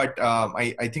similar, but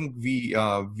I think we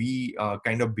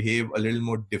kind of behave a little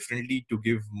more differently to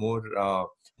give more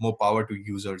power to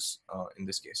users in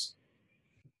this case.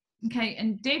 Okay,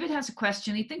 and David has a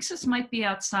question. He thinks this might be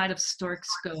outside of STORK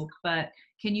scope, but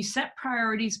can you set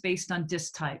priorities based on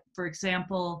disk type? For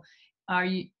example, are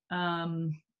you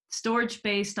storage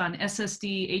based on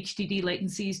SSD, HDD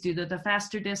latencies due to the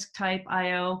faster disk type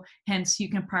IO? Hence,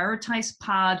 you can prioritize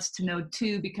pods to node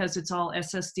 2 because it's all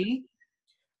SSD?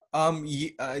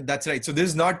 That's right. So this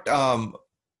is not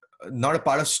a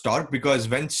part of STORK, because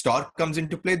when STORK comes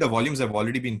into play, the volumes have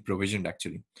already been provisioned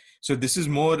actually. So this is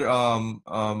more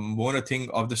a thing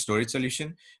of the storage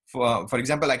solution. For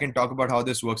example, I can talk about how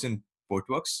this works in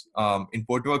Portworx. In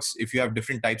Portworx, if you have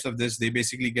different types of this, they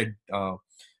basically get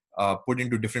put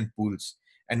into different pools.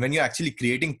 And when you're actually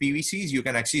creating PVCs, you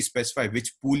can actually specify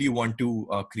which pool you want to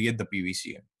create the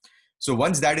PVC in. So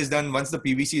once that is done, once the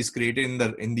PVC is created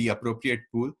in the appropriate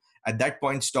pool, at that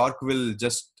point, STORK will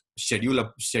just schedule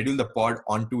the pod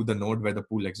onto the node where the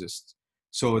pool exists.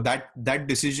 So that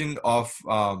decision of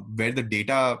where the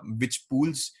data, which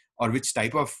pools or which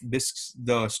type of disks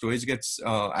the storage gets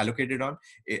allocated on,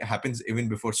 it happens even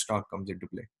before STORK comes into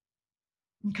play.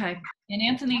 Okay. And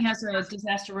Anthony has a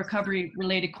disaster recovery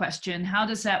related question. How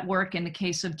does that work in the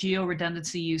case of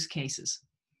geo-redundancy use cases?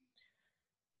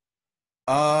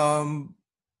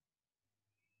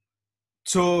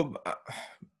 So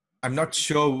I'm not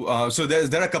sure. So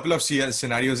there are a couple of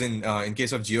scenarios in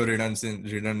case of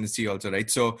redundancy also, right?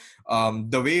 So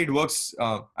the way it works,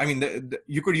 I mean,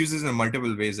 you could use this in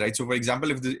multiple ways, right? So for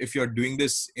example, if you're doing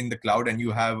this in the cloud and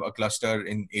you have a cluster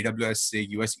in AWS, say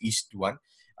US East 1,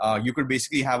 you could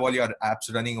basically have all your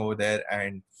apps running over there,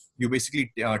 and you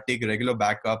basically take regular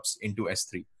backups into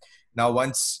S3. Now,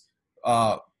 once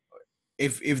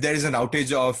if there is an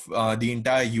outage of the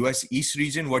entire US East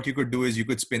region, what you could do is you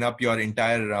could spin up your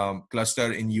entire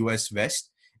cluster in US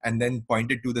West and then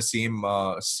point it to the same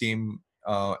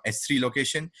S3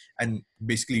 location and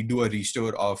basically do a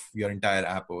restore of your entire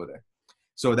app over there.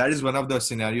 So that is one of the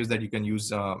scenarios that you can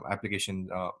use application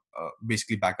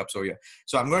basically backups over here.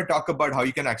 So I'm going to talk about how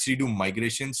you can actually do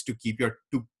migrations to keep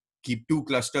two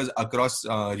clusters across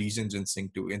regions in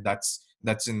sync too, and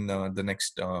that's in the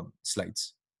next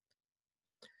slides.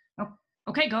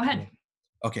 Okay, go ahead.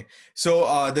 Okay,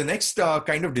 so the next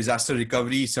kind of disaster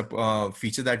recovery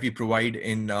feature that we provide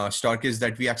in STORK is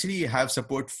that we actually have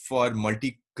support for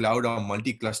multi-cloud or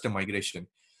multi-cluster migration.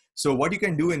 So what you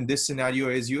can do in this scenario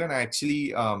is you can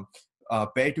actually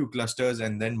pair two clusters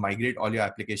and then migrate all your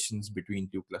applications between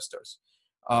two clusters.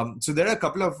 So there are a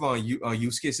couple of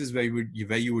use cases where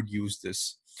you would use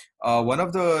this. One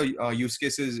of the use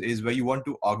cases is where you want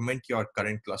to augment your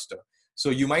current cluster. So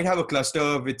you might have a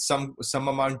cluster with some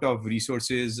amount of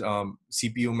resources,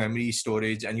 CPU, memory,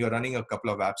 storage, and you're running a couple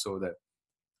of apps over there.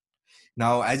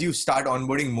 Now, as you start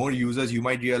onboarding more users, you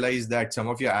might realize that some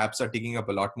of your apps are taking up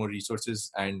a lot more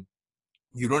resources, and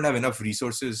you don't have enough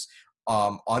resources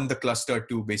on the cluster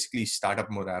to basically start up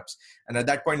more apps. And at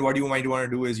that point, what you might want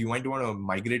to do is you might want to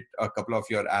migrate a couple of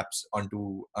your apps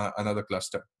onto another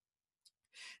cluster.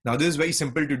 Now, this is very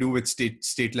simple to do with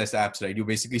stateless apps, right? You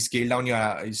basically scale down your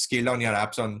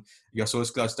apps on your source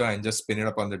cluster and just spin it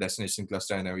up on the destination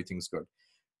cluster, and everything's good.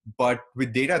 But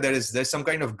with data, there's some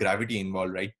kind of gravity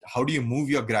involved, right? How do you move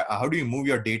your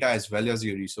data as well as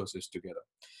your resources together?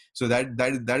 So that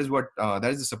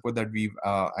is the support that we've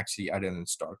actually added in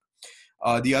STORK.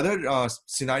 The other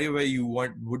scenario where you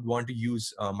would want to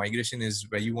use migration is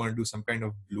where you want to do some kind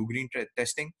of blue-green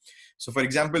testing. So for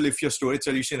example, if your storage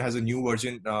solution has a new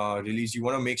version release, you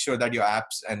want to make sure that your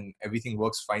apps and everything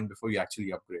works fine before you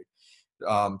actually upgrade.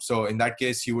 So in that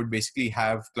case, you would basically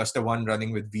have cluster 1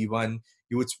 running with V1,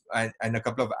 and a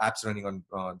couple of apps running on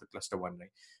the cluster 1,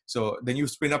 right? So then you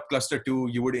spin up cluster 2,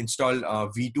 you would install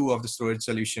V2 of the storage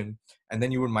solution, and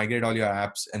then you would migrate all your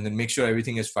apps and then make sure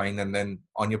everything is fine. And then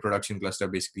on your production cluster,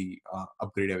 basically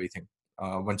upgrade everything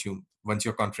once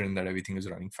you're confident that everything is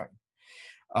running fine.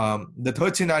 The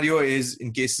third scenario is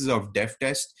in cases of dev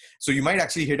test. So you might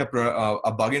actually hit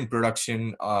a bug in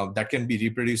production that can be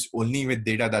reproduced only with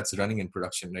data that's running in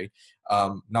production, right?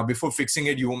 Now, before fixing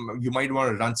it, you might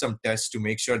want to run some tests to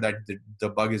make sure that the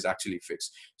bug is actually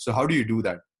fixed. So how do you do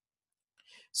that?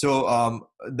 So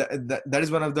that is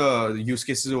one of the use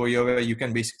cases over here where you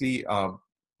can basically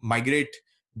migrate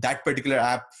that particular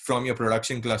app from your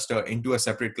production cluster into a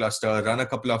separate cluster, run a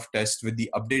couple of tests with the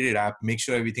updated app, make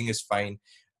sure everything is fine,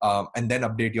 and then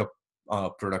update your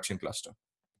production cluster.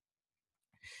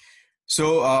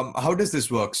 So how does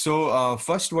this work? So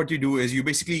first, what you do is you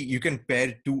can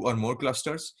pair two or more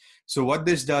clusters. So what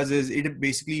this does is it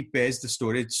basically pairs the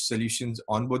storage solutions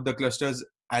on both the clusters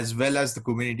as well as the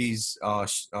Kubernetes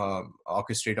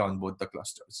orchestrator on both the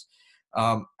clusters.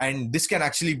 And this can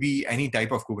actually be any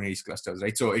type of Kubernetes clusters,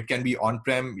 right? So it can be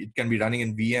on-prem, it can be running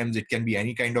in VMs, it can be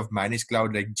any kind of managed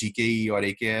cloud like GKE or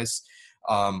AKS.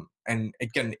 And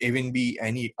it can even be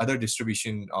any other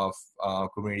distribution of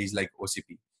Kubernetes like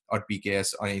OCP or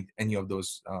PKS or any of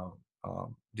those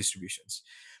distributions.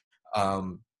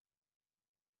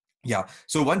 Yeah.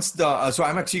 So so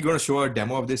I'm actually going to show a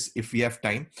demo of this if we have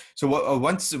time. So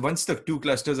once the two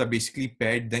clusters are basically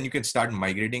paired, then you can start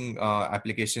migrating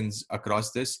applications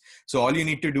across this. So all you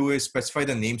need to do is specify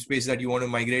the namespace that you want to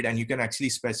migrate, and you can actually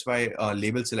specify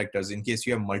label selectors in case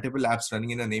you have multiple apps running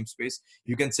in a namespace.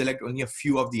 You can select only a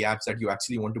few of the apps that you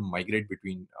actually want to migrate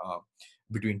between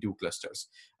two clusters.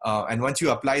 And once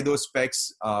you apply those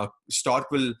specs,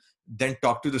 STORK will then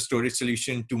talk to the storage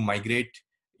solution to migrate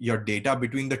your data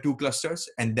between the two clusters,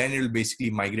 and then it'll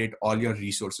basically migrate all your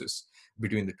resources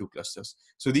between the two clusters.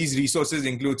 So these resources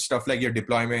include stuff like your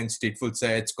deployments, stateful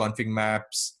sets, config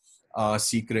maps,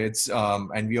 secrets,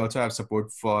 and we also have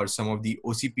support for some of the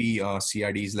OCP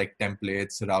CRDs like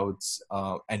templates, routes,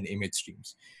 and image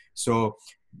streams. So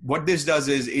what this does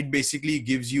is it basically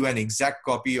gives you an exact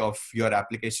copy of your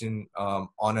application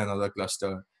on another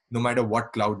cluster, no matter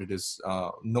what cloud it is,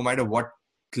 no matter what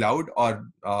cloud or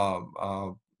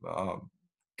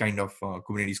kind of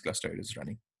Kubernetes cluster it is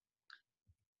running.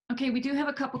 Okay, we do have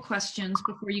a couple questions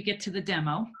before you get to the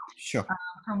demo. Sure.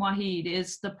 From Wahid,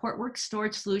 is the Portworx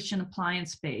storage solution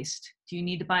appliance-based? Do you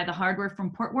need to buy the hardware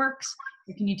from Portworx,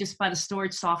 or can you just buy the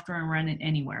storage software and run it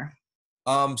anywhere?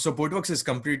 So Portworx is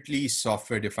completely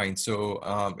software defined. So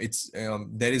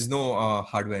there is no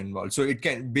hardware involved. So it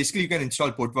can basically, you can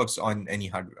install Portworx on any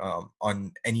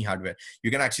hardware. You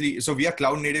can actually, so we are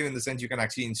cloud native in the sense you can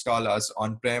actually install us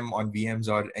on-prem, on VMs,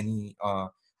 or any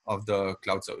of the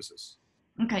cloud services.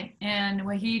 Okay, and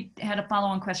Wahid had a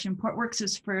follow-on question. Portworx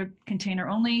is for container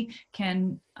only.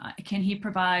 Can he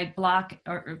provide block,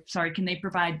 can they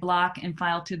provide block and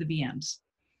file to the VMs?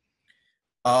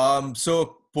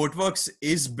 So Portworx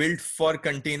is built for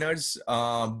containers,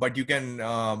 but you can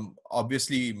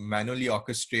obviously manually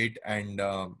orchestrate, and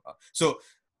so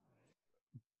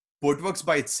Portworx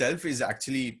by itself is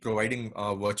actually providing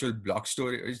a virtual block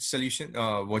storage solution,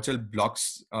 virtual block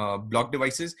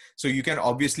devices. So you can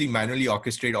obviously manually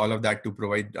orchestrate all of that to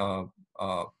provide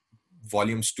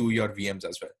volumes to your VMs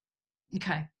as well.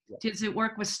 Okay. Does it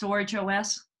work with Storage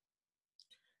OS?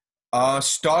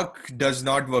 STORK does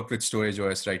not work with Storage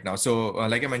OS right now. So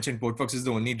like I mentioned, Portworx is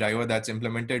the only driver that's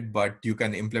implemented, but you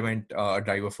can implement a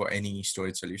driver for any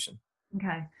storage solution.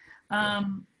 Okay.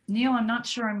 Neil, I'm not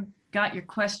sure I got your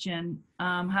question.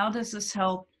 How does this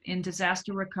help in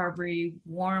disaster recovery,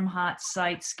 warm, hot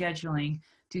site scheduling?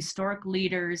 Do STORK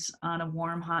leaders on a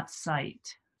warm, hot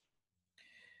site?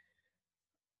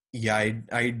 Yeah,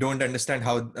 I don't understand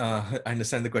how I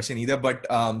understand the question either, but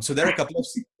so there are a couple of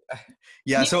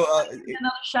yeah. So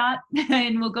another shot,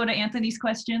 and we'll go to Anthony's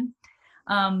question.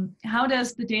 How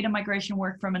does the data migration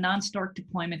work from a non-STORK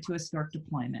deployment to a STORK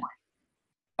deployment?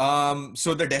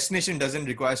 So the destination doesn't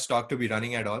require STORK to be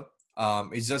running at all.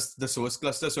 It's just the source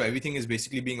cluster. So everything is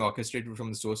basically being orchestrated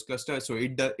from the source cluster. So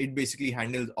it basically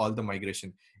handles all the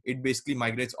migration. It basically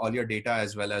migrates all your data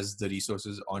as well as the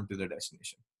resources onto the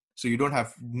destination. So you don't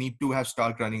need to have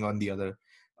STORK running on the other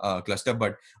cluster.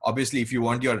 But obviously, if you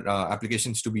want your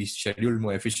applications to be scheduled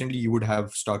more efficiently, you would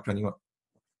have STORK running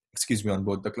on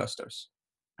both the clusters.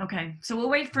 Okay, so we'll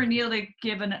wait for Neil to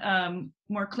give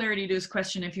more clarity to his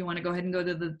question if you want to go ahead and go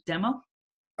to the demo.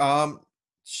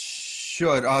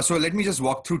 Sure. So let me just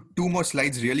walk through two more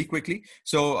slides really quickly.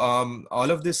 So all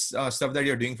of this stuff that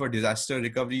you're doing for disaster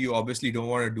recovery, you obviously don't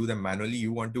want to do them manually.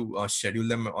 You want to schedule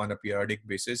them on a periodic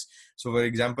basis. So for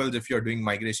example, if you're doing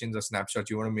migrations or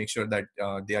snapshots, you want to make sure that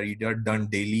they are either done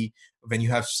daily when you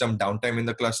have some downtime in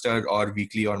the cluster, or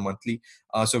weekly or monthly.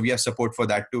 So we have support for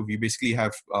that too. We basically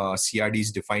have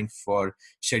CRDs defined for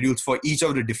schedules for each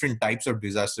of the different types of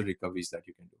disaster recoveries that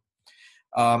you can do.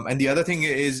 And the other thing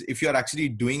is, if you're actually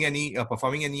doing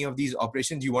performing any of these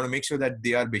operations, you want to make sure that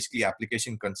they are basically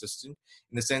application consistent.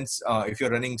 In the sense, if you're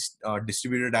running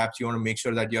distributed apps, you want to make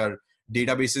sure that your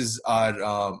databases are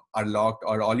locked,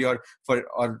 or all your,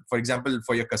 for example,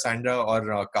 for your Cassandra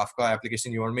or Kafka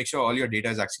application, you want to make sure all your data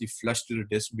is actually flushed to the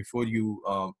disk before you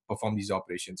perform these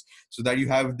operations, so that you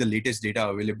have the latest data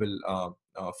available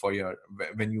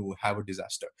when you have a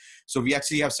disaster. So we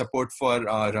actually have support for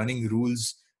running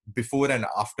rules before and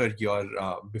after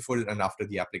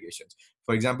the applications.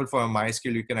 For example, for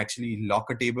MySQL, you can actually lock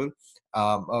a table,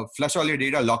 flush all your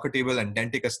data, lock a table, and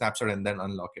then take a snapshot and then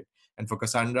unlock it. And for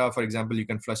Cassandra, for example, you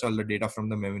can flush all the data from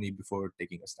the memory before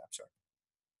taking a snapshot.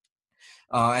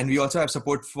 And we also have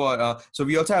support for, so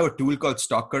we also have a tool called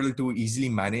StockKernel to easily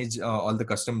manage all the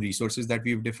custom resources that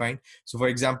we've defined. So for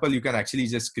example, you can actually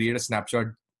just create a snapshot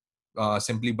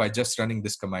simply by just running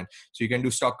this command. So you can do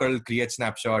StockKernel create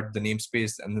snapshot, the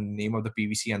namespace and the name of the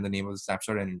PVC and the name of the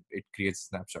snapshot, and it creates a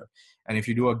snapshot. And if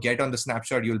you do a get on the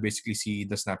snapshot, you'll basically see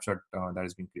the snapshot that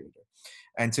has been created.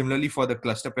 And similarly for the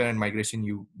cluster pair and migration,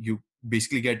 you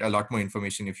basically get a lot more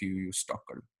information if you use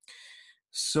STORK.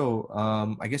 So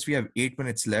I guess we have 8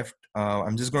 minutes left.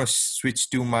 I'm just going to switch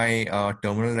to my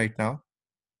terminal right now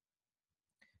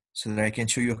so that I can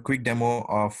show you a quick demo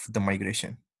of the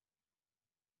migration.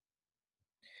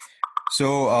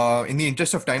 So in the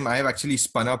interest of time, I have actually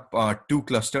spun up 2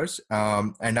 clusters,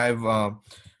 and I've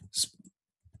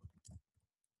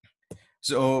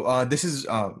this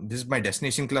is my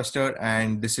destination cluster,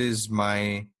 and this is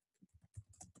my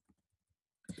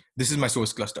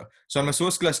source cluster. So on my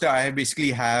source cluster, I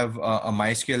basically have a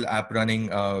MySQL app running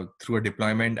through a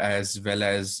deployment as well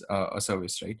as a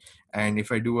service, right? And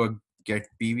if I do a get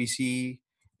PVC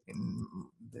in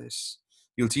this,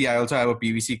 you'll see I also have a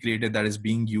PVC created that is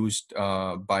being used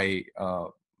by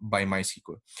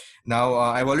MySQL. Now,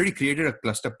 I've already created a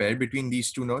cluster pair between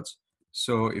these 2 nodes.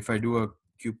 So if I do a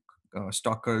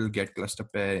STORK get cluster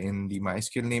pair in the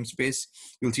MySQL namespace,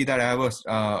 you'll see that I have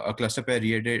a cluster pair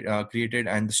created,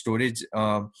 and the storage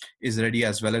is ready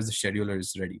as well as the scheduler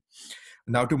is ready.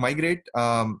 Now to migrate,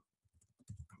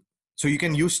 so you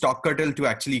can use STORK to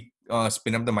actually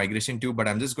spin up the migration too, but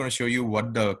I'm just going to show you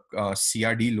what the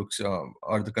CRD looks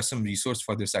or the custom resource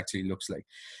for this actually looks like.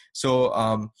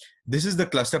 So this is the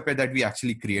cluster pair that we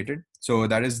actually created. So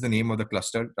that is the name of the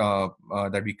cluster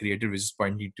that we created, which is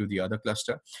pointing to the other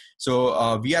cluster.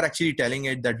 So we are actually telling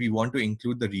it that we want to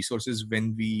include the resources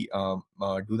when we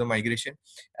do the migration.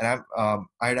 And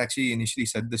I had actually initially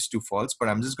set this to false, but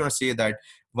I'm just going to say that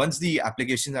once the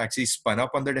applications are actually spun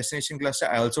up on the destination cluster,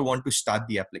 I also want to start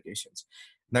the applications.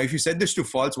 Now, if you set this to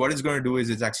false, what it's going to do is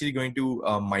it's actually going to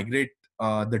migrate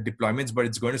the deployments, but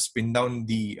it's going to spin down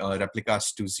the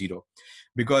replicas to 0.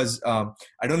 Because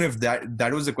I don't know if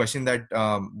that was the question that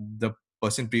the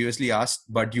person previously asked,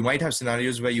 but you might have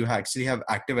scenarios where you actually have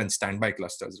active and standby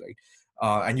clusters, right?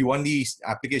 And you want the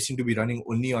application to be running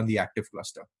only on the active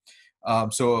cluster.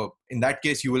 So in that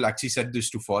case, you will actually set this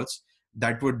to false.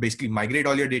 That would basically migrate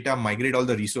all your data, migrate all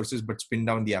the resources, but spin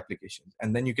down the applications.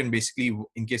 And then you can basically,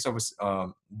 in case of a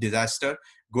disaster,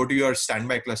 go to your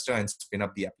standby cluster and spin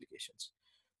up the applications.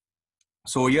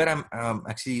 So here I'm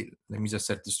actually, let me just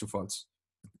set this to false.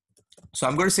 So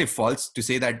I'm going to say false to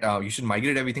say that you should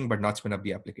migrate everything, but not spin up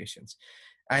the applications.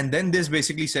 And then this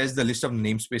basically says the list of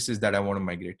namespaces that I want to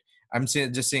migrate. I'm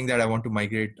just saying that I want to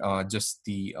migrate just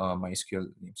the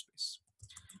MySQL namespace.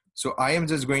 So I am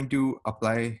just going to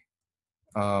apply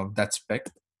that spec.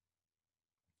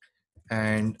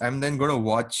 And I'm then going to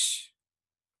watch.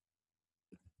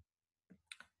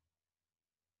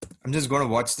 I'm just going to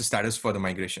watch the status for the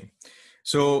migration.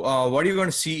 So what you're going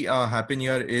to see happen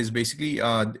here is basically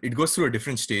it goes through a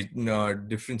different stage,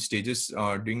 different stages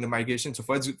during the migration. So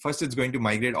first it's going to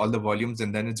migrate all the volumes,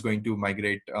 and then it's going to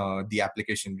migrate the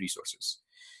application resources.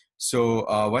 So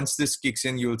once this kicks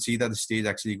in, you'll see that the stage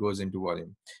actually goes into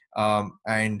volume.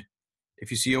 And if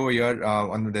you see over here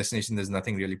on the destination, there's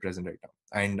nothing really present right now.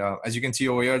 And as you can see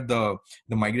over here, the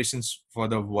migrations for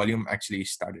the volume actually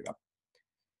started up.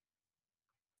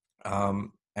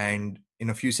 And in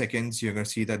a few seconds, you're going to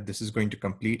see that this is going to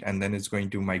complete, and then it's going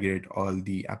to migrate all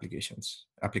the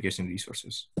application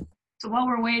resources. So while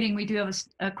we're waiting, we do have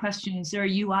a question. Is there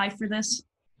a UI for this?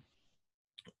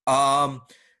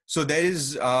 So there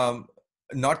is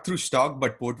not through STORK,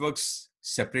 but Portworx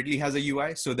separately has a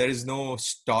UI. So there is no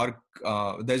STORK,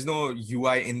 there's no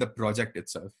UI in the project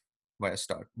itself via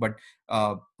STORK. But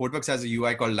Portworx has a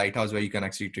UI called Lighthouse where you can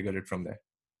actually trigger it from there.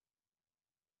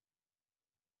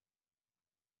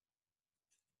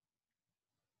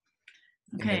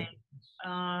 Okay,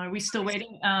 are we still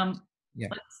waiting? Yeah.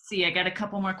 Let's see, I got a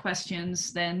couple more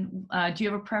questions then. Do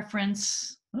you have a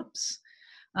preference? Oops.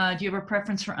 Do you have a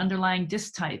preference for underlying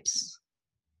disk types?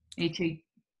 HHD,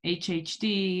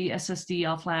 SSD,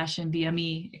 all flash, and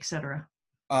NVMe, etc.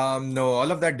 No, all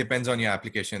of that depends on your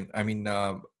application. I mean,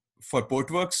 for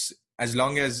Portworx, as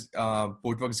long as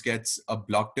Portworx gets a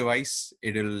block device,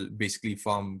 it'll basically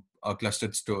form a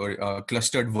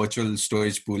clustered virtual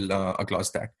storage pool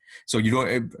across that. So you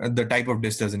don't, the type of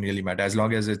disk doesn't really matter as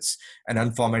long as it's an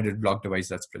unformatted block device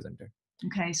that's presented.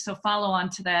 Okay, so follow on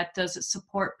to that, does it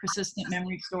support persistent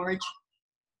memory storage?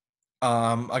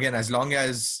 Again, as long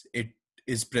as it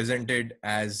is presented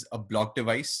as a block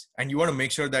device, and you want to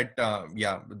make sure that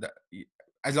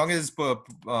as long as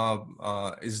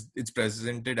it's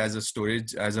presented as a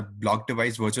storage, as a block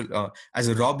device, virtual as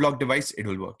a raw block device, it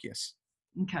will work. Yes.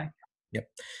 Okay. Yep.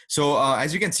 So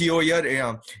as you can see over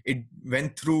here, it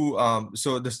went through,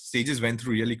 so the stages went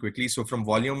through really quickly. So from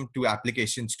volume to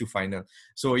applications to final.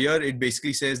 So here it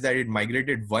basically says that it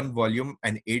migrated 1 volume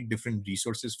and 8 different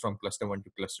resources from cluster 1 to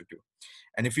cluster 2.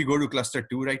 And if you go to cluster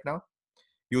 2 right now,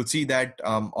 you'll see that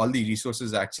all the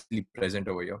resources are actually present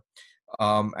over here.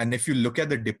 And if you look at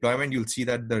the deployment, you'll see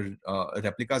that the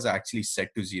replicas are actually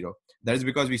set to 0. That is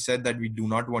because we said that we do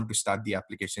not want to start the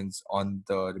applications on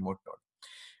the remote node.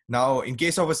 Now, in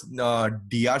case of a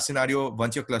DR scenario,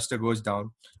 once your cluster goes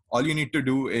down, all you need to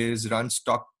do is run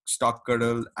stock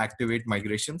kernel activate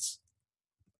migrations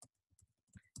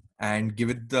and give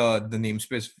it the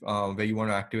namespace where you want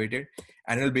to activate it.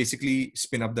 And it'll basically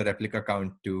spin up the replica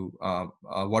count to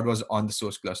what was on the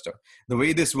source cluster. The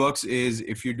way this works is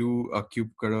if you do a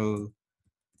kubectl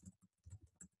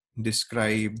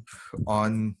describe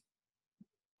on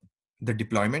the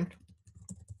deployment,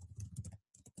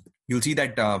 you'll see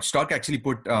that STORK actually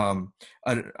put an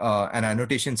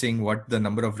annotation saying what the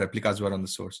number of replicas were on the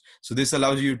source. So this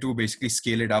allows you to basically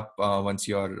scale it up once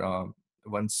your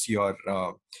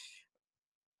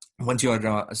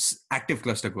active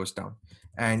cluster goes down.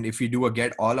 And if you do a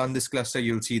get all on this cluster,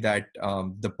 you'll see that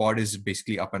the pod is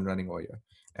basically up and running over here.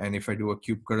 And if I do a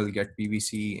kubectl get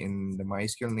PVC in the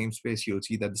MySQL namespace, you'll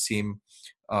see that the same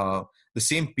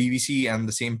PVC and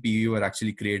the same PU are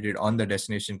actually created on the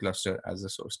destination cluster as the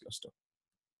source cluster.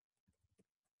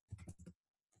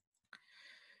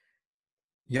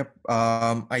 Yep,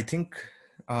 I think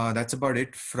that's about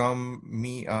it from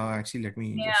me. Actually, let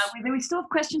me. Yeah, we still have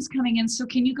questions coming in. So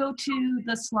can you go to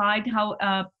the slide how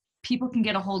people can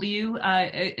get a hold of you?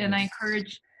 And I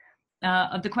encourage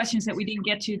of the questions that we didn't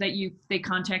get to that they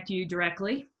contact you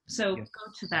directly. So go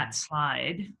to that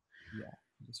slide. Yeah,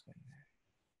 this one.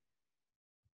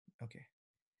 Okay.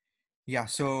 Yeah.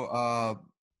 So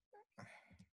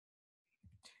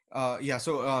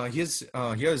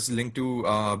here's link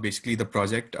to basically the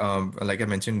project. Like I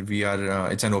mentioned, we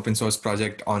are it's an open source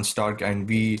project on STORK, and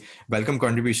we welcome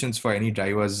contributions for any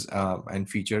drivers and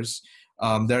features.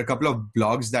 There are a couple of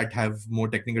blogs that have more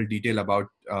technical detail about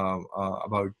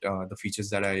the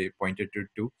features that I pointed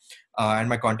to, and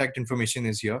my contact information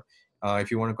is here.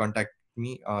 If you want to contact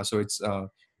me, so it's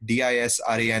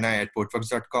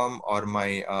disrani@portworx.com, or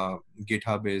my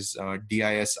GitHub is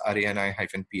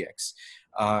disrani-px.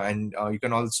 And you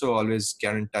can also always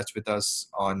get in touch with us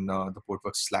on the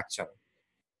Portworx Slack channel.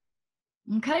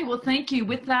 Okay, well, thank you.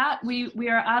 With that, we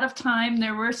are out of time.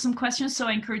 There were some questions, so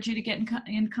I encourage you to get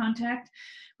in contact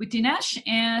with Dinesh.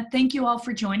 And thank you all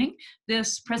for joining.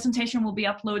 This presentation will be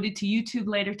uploaded to YouTube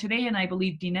later today, and I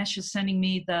believe Dinesh is sending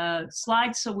me the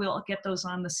slides, so we'll get those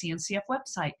on the CNCF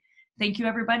website. Thank you,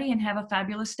 everybody, and have a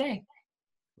fabulous day.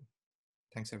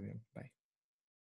 Thanks, everyone. Bye.